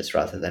structures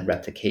rather than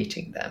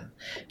replicating them.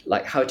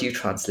 Like, how do you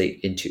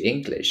translate into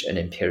English, an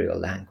imperial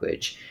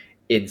language,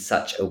 in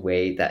such a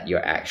way that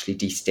you're actually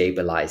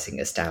destabilizing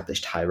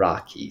established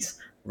hierarchies,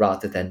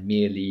 rather than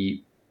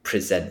merely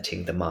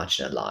presenting the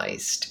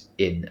marginalized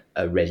in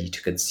a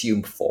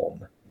ready-to-consume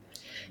form,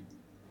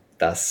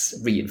 thus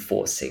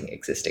reinforcing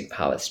existing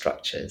power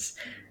structures?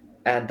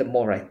 And the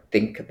more I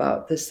think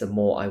about this, the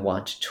more I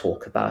want to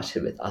talk about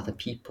it with other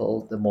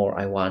people, the more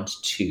I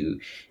want to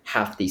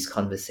have these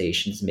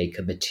conversations make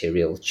a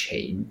material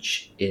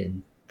change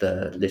in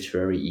the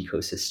literary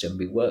ecosystem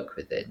we work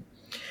within.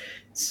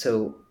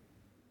 So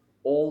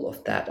all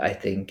of that, I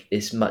think,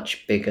 is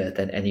much bigger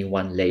than any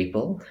one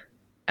label.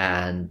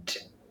 And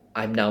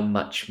I'm now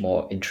much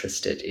more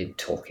interested in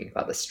talking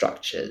about the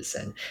structures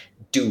and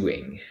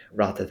doing,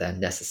 rather than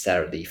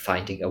necessarily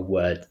finding a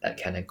word that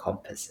can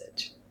encompass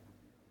it.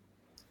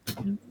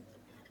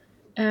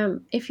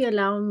 If you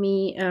allow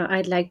me,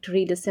 I'd like to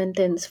read a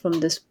sentence from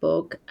this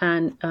book,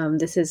 and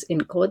this is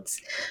in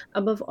quotes.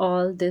 Above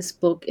all, this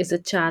book is a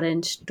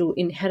challenge to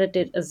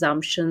inherited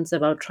assumptions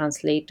about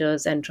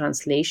translators and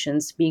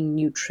translations being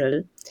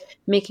neutral,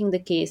 making the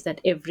case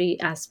that every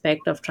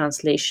aspect of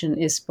translation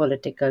is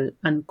political,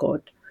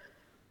 unquote.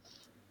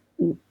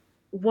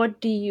 What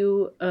do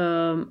you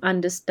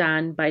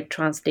understand by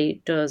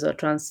translators or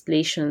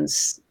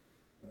translations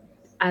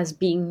as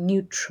being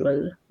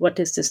neutral? What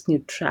is this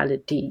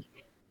neutrality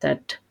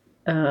that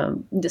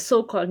the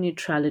so-called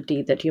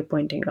neutrality that you're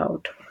pointing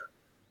out?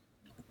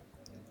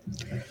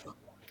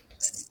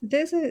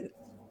 Do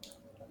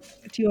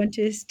you want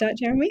to start,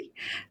 Jeremy?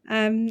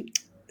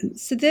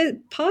 So the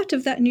part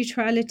of that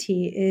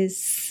neutrality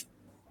is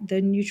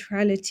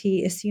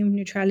the assumed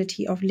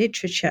neutrality of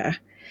literature.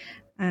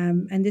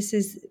 And this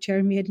is,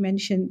 Jeremy had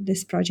mentioned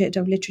this project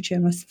of Literature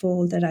Must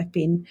Fall that I've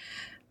been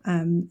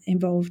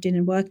involved in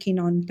and working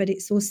on, but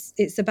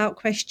it's about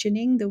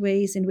questioning the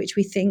ways in which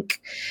we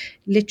think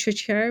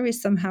literature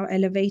is somehow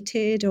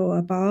elevated or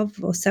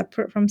above or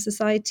separate from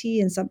society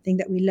and something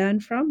that we learn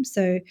from.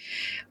 So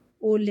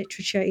all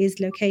literature is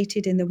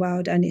located in the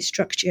world and its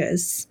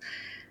structures.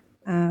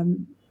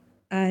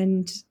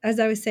 And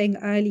as I was saying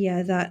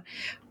earlier, that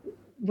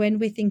when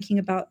we're thinking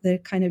about the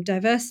kind of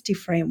diversity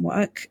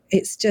framework,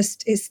 it's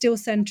still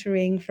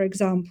centering, for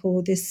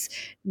example, this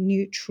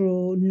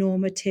neutral,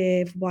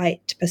 normative,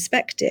 white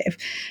perspective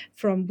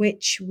from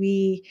which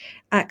we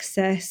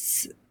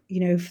access,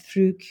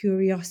 through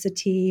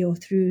curiosity or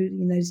through,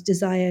 this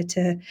desire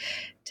to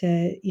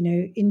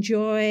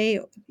enjoy,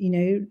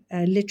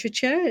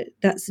 literature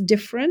that's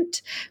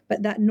different,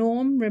 but that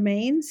norm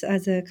remains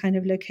as a kind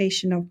of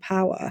location of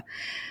power.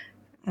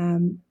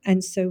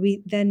 And so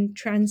we then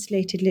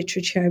translated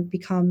literature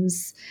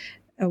becomes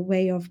a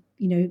way of,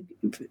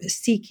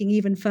 seeking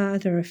even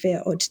further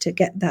afield to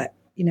get that,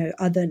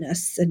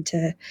 otherness and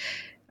to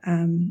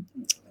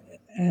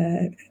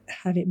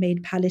have it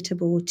made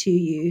palatable to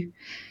you.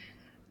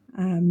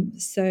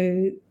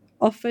 So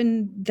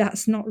often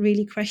that's not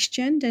really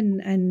questioned,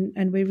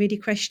 and we're really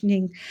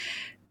questioning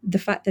the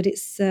fact that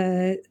it's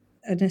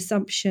an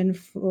assumption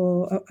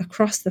for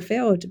across the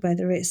field,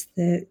 whether it's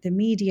the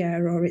media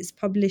or it's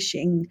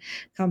publishing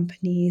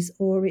companies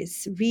or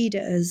it's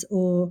readers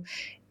or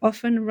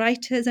often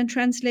writers and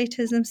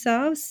translators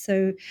themselves.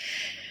 So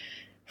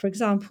for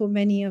example,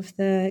 many of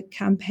the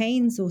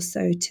campaigns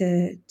also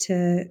to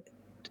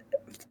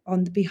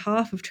on the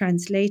behalf of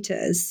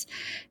translators,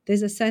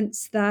 there's a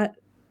sense that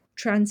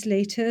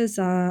translators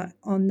are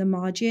on the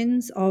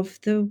margins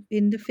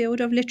in the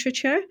field of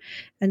literature,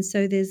 and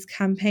so there's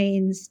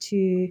campaigns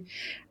to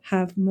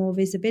have more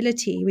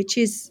visibility, which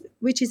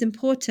is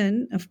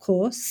important, of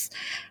course,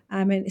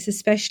 and it's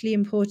especially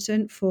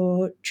important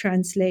for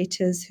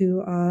translators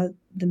who are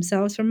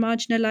themselves from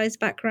marginalized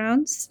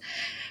backgrounds.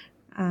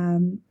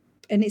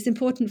 And it's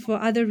important for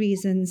other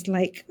reasons,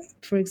 like,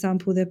 for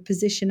example, the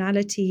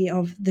positionality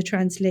of the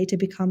translator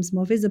becomes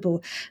more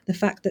visible. The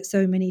fact that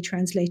so many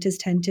translators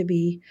tend to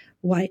be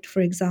white,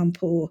 for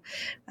example,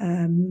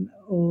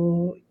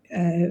 or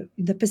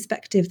the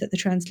perspective that the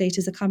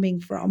translators are coming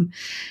from.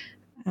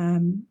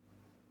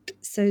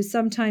 So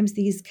sometimes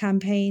these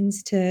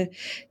campaigns to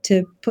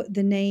put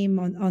the name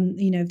on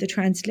the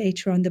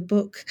translator on the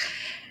book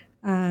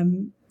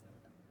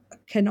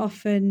can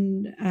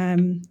often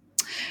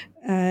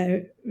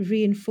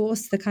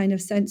reinforce the kind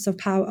of sense of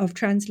power of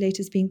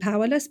translators being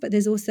powerless, but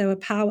there's also a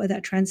power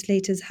that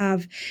translators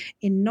have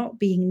in not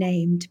being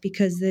named,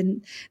 because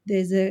then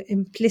there's an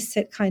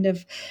implicit kind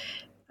of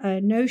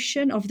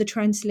notion of the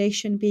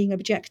translation being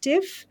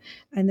objective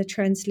and the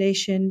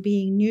translation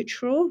being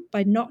neutral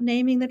by not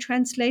naming the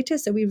translator.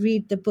 So we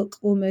read the book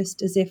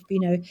almost as if,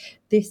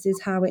 this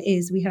is how it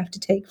is. We have to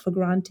take for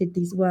granted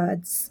these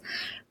words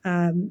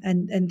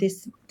and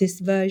this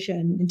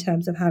version in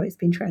terms of how it's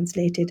been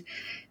translated.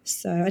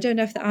 So I don't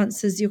know if that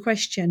answers your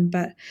question,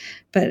 but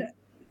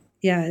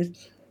yeah.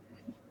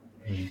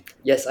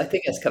 Yes, I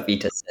think, as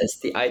Kavita says,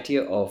 the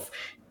idea of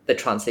the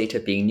translator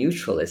being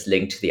neutral is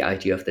linked to the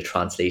idea of the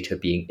translator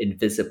being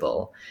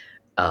invisible.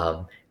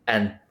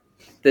 And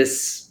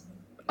this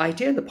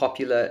idea in the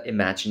popular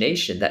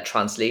imagination that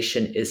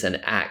translation is an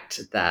act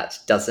that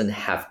doesn't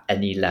have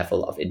any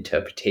level of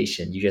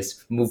interpretation. You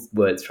just move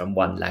words from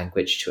one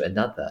language to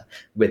another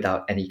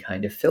without any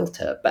kind of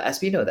filter. But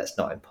as we know, that's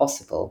not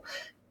impossible.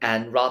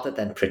 And rather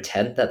than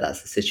pretend that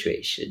that's the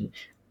situation,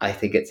 I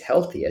think it's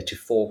healthier to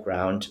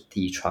foreground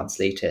the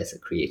translator as a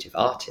creative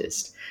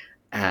artist.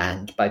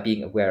 And by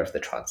being aware of the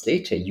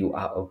translator, you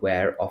are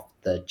aware of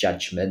the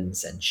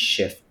judgments and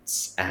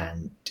shifts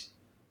and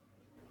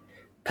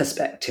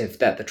perspective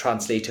that the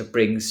translator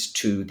brings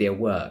to their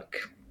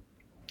work.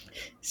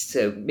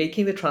 So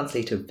making the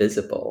translator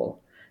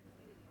visible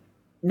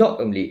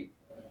not only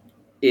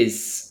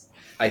is,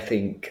 I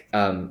think,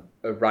 a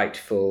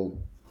rightful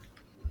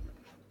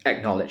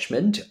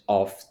acknowledgement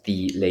of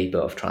the labor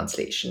of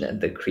translation and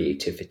the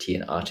creativity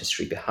and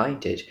artistry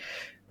behind it,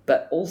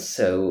 but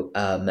also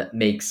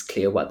makes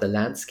clear what the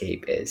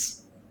landscape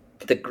is.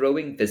 The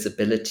growing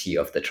visibility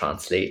of the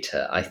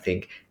translator, I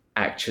think,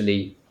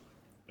 actually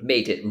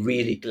made it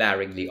really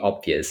glaringly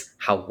obvious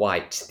how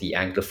white the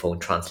Anglophone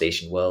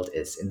translation world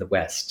is in the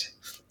West.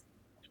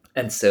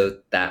 And so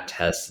that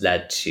has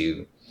led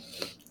to,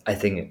 I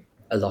think,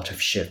 a lot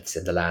of shifts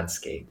in the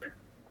landscape.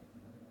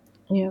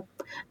 Yeah.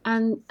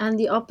 And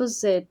the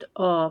opposite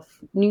of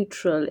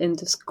neutral in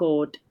this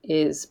quote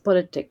is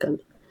political.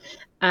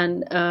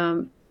 And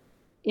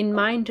in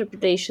my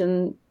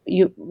interpretation,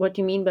 what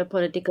you mean by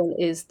political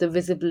is the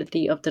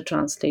visibility of the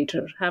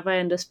translator. Have I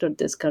understood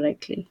this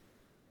correctly?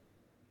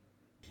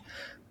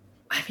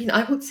 I mean,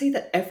 I would say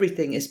that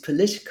everything is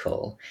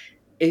political.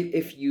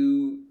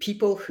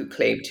 People who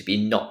claim to be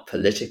not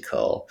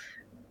political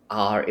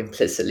are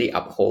implicitly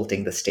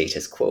upholding the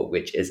status quo,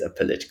 which is a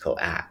political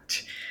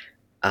act.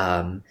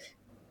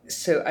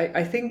 So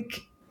I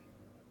think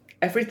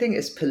everything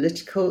is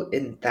political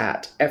in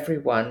that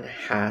everyone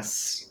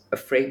has a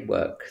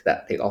framework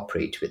that they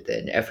operate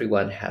within.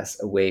 Everyone has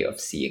a way of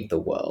seeing the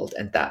world,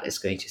 and that is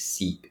going to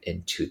seep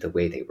into the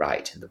way they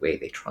write and the way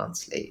they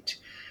translate.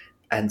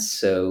 And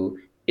so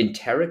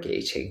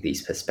interrogating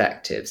these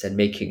perspectives and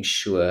making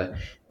sure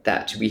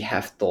that we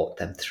have thought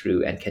them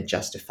through and can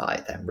justify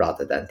them,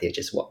 rather than they're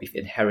just what we've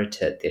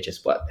inherited, they're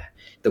just what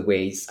the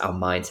ways our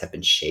minds have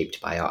been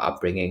shaped by our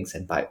upbringings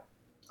and by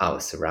our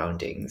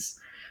surroundings,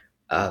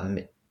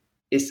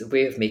 is a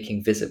way of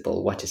making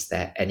visible what is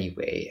there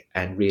anyway,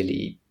 and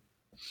really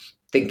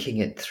thinking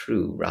it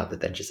through rather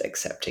than just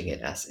accepting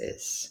it as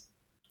is.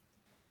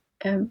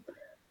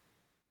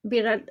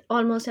 We're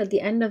almost at the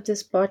end of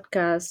this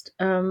podcast.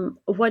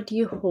 What do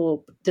you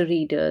hope the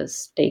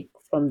readers take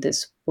from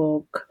this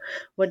book?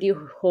 What do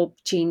you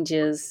hope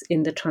changes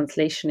in the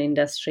translation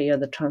industry or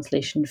the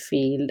translation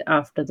field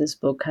after this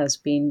book has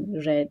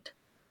been read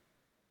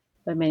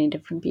by many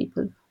different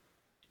people?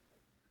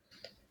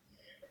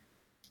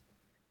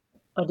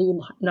 Or do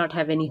you not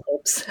have any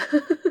hopes?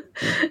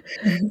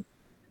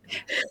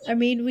 I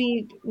mean,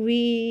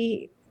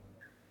 we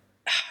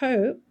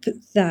hope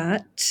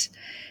that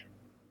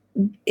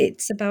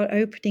it's about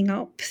opening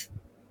up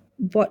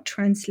what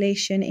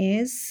translation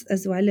is,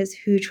 as well as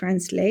who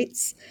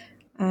translates.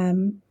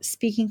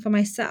 Speaking for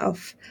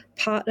myself,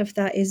 part of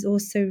that is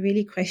also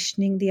really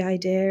questioning the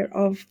idea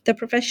of the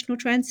professional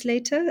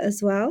translator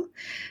as well,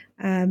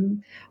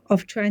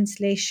 of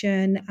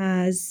translation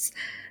as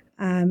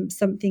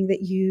something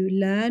that you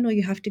learn or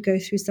you have to go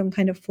through some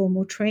kind of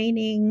formal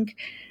training.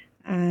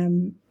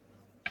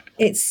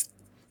 It's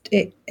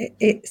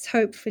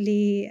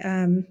hopefully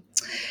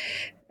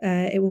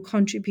it will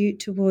contribute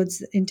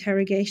towards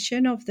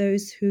interrogation of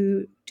those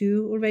who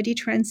do already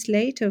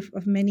translate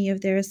of many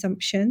of their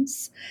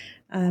assumptions,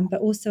 but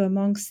also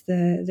amongst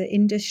the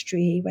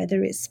industry,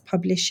 whether it's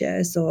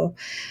publishers or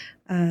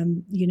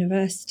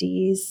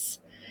universities.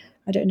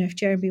 I don't know if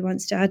Jeremy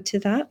wants to add to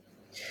that.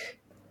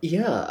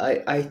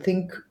 Yeah, I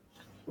think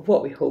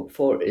what we hope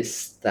for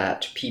is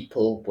that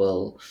people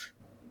will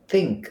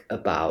think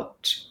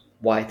about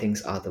why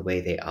things are the way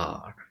they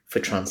are. For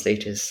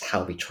translators,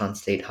 how we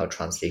translate, how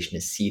translation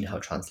is seen, how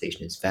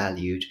translation is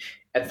valued,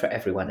 and for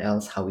everyone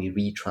else, how we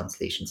read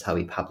translations, how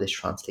we publish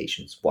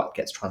translations, what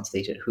gets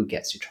translated, who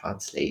gets to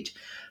translate.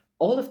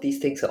 All of these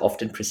things are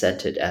often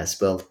presented as,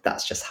 well,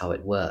 that's just how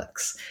it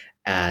works.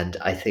 And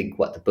I think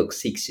what the book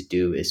seeks to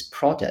do is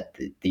prod at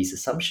these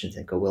assumptions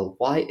and go, well,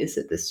 why is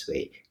it this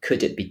way?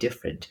 Could it be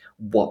different?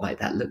 What might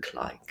that look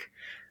like?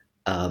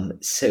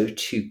 So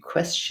to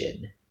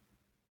question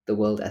the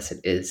world as it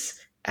is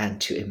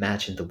and to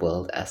imagine the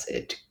world as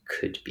it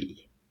could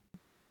be.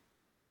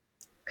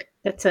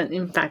 That's an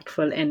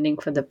impactful ending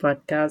for the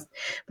podcast.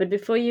 But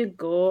before you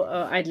go,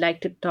 I'd like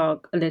to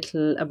talk a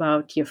little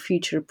about your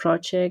future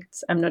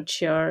projects. I'm not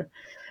sure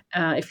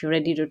if you're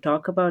ready to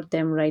talk about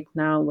them right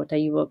now. What are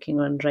you working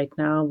on right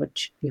now? What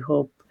should we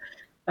hope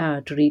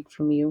to read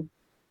from you?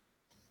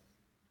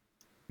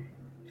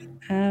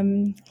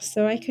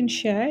 So I can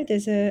share.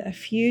 There's a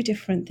few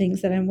different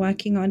things that I'm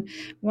working on.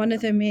 One of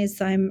them is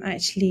I'm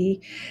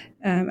actually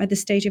at the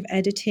stage of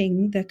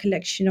editing the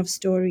collection of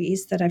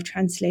stories that I've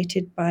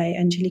translated by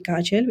Anjali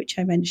Kajal, which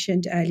I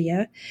mentioned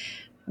earlier,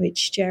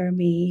 which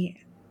Jeremy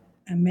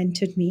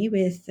mentored me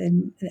with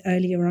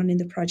earlier on in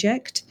the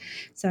project.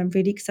 So I'm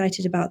really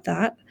excited about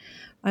that.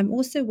 I'm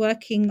also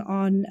working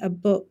on a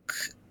book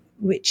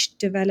which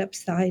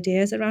develops the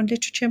ideas around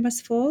literature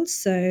must fall.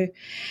 So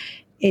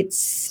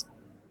it's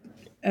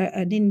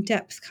an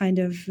in-depth kind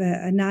of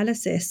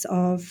analysis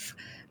of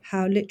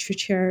how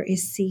literature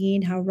is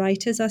seen, how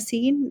writers are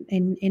seen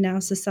in our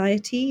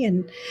society,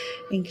 and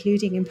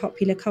including in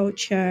popular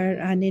culture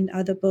and in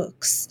other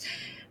books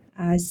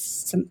as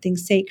something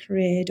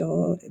sacred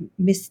or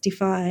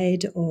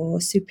mystified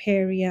or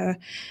superior.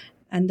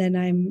 And then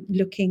I'm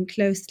looking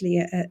closely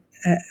at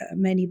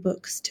many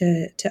books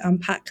to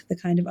unpack the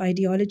kind of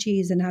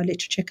ideologies and how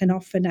literature can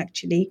often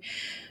actually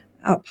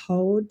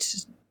uphold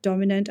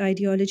dominant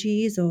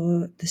ideologies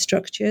or the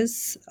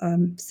structures.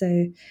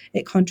 So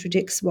it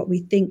contradicts what we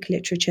think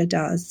literature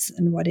does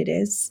and what it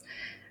is.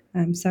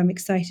 So I'm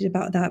excited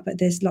about that, but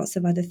there's lots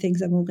of other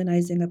things. I'm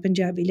organising a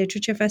Punjabi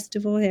Literature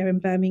Festival here in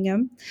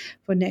Birmingham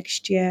for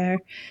next year,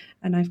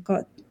 and I've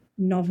got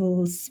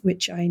novels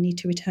which I need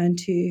to return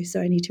to,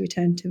 so I need to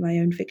return to my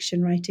own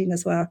fiction writing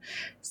as well.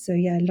 So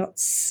yeah,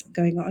 lots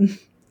going on.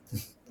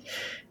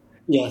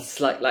 Yes,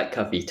 like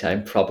Kavita,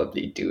 I'm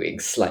probably doing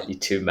slightly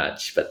too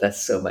much, but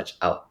there's so much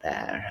out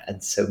there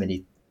and so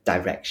many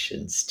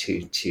directions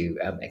to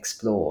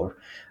explore.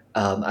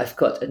 I've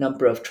got a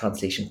number of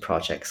translation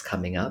projects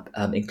coming up,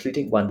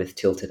 including one with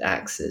Tilted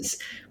Axes,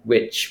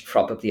 which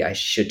probably I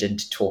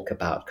shouldn't talk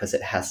about because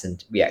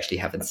we actually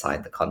haven't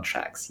signed the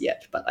contracts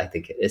yet, but I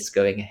think it is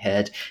going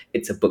ahead.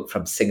 It's a book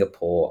from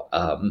Singapore.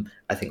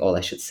 I think all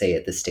I should say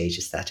at this stage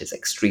is that it's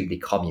extremely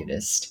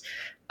communist.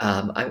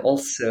 I'm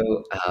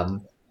also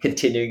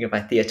continuing in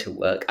my theatre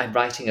work. I'm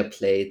writing a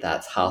play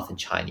that's half in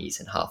Chinese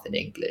and half in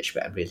English,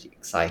 which I'm really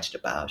excited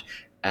about.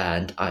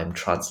 And I'm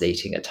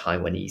translating a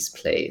Taiwanese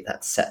play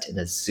that's set in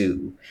a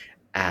zoo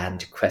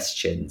and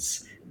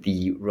questions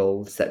the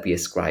roles that we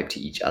ascribe to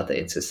each other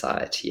in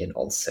society, and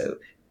also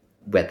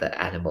whether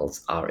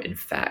animals are in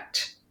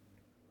fact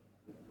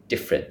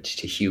different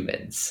to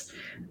humans.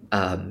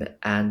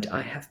 And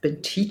I have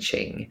been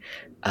teaching.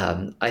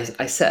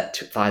 I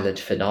set Violent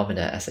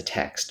Phenomena as a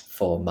text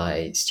for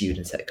my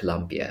students at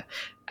Columbia,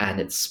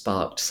 and it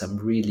sparked some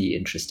really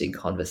interesting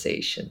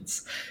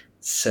conversations.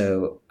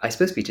 So I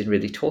suppose we didn't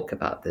really talk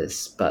about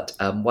this, but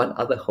one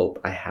other hope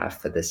I have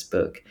for this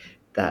book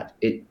that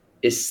it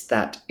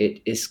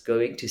is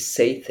going to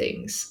say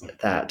things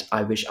that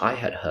I wish I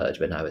had heard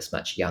when I was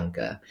much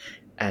younger.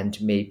 And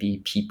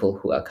maybe people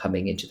who are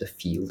coming into the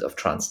field of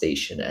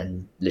translation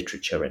and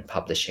literature and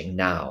publishing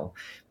now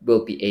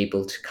will be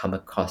able to come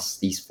across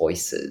these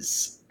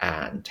voices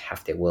and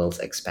have their worlds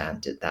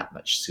expanded that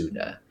much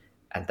sooner.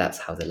 And that's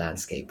how the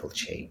landscape will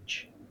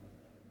change.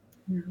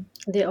 Yeah.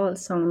 They all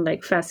sound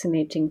like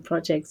fascinating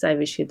projects. I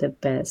wish you the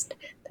best.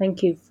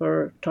 Thank you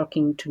for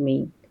talking to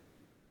me.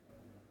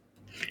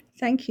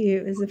 Thank you.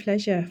 It was a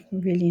pleasure. I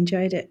really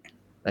enjoyed it.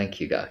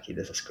 Thank you, Gaki.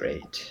 This is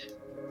great.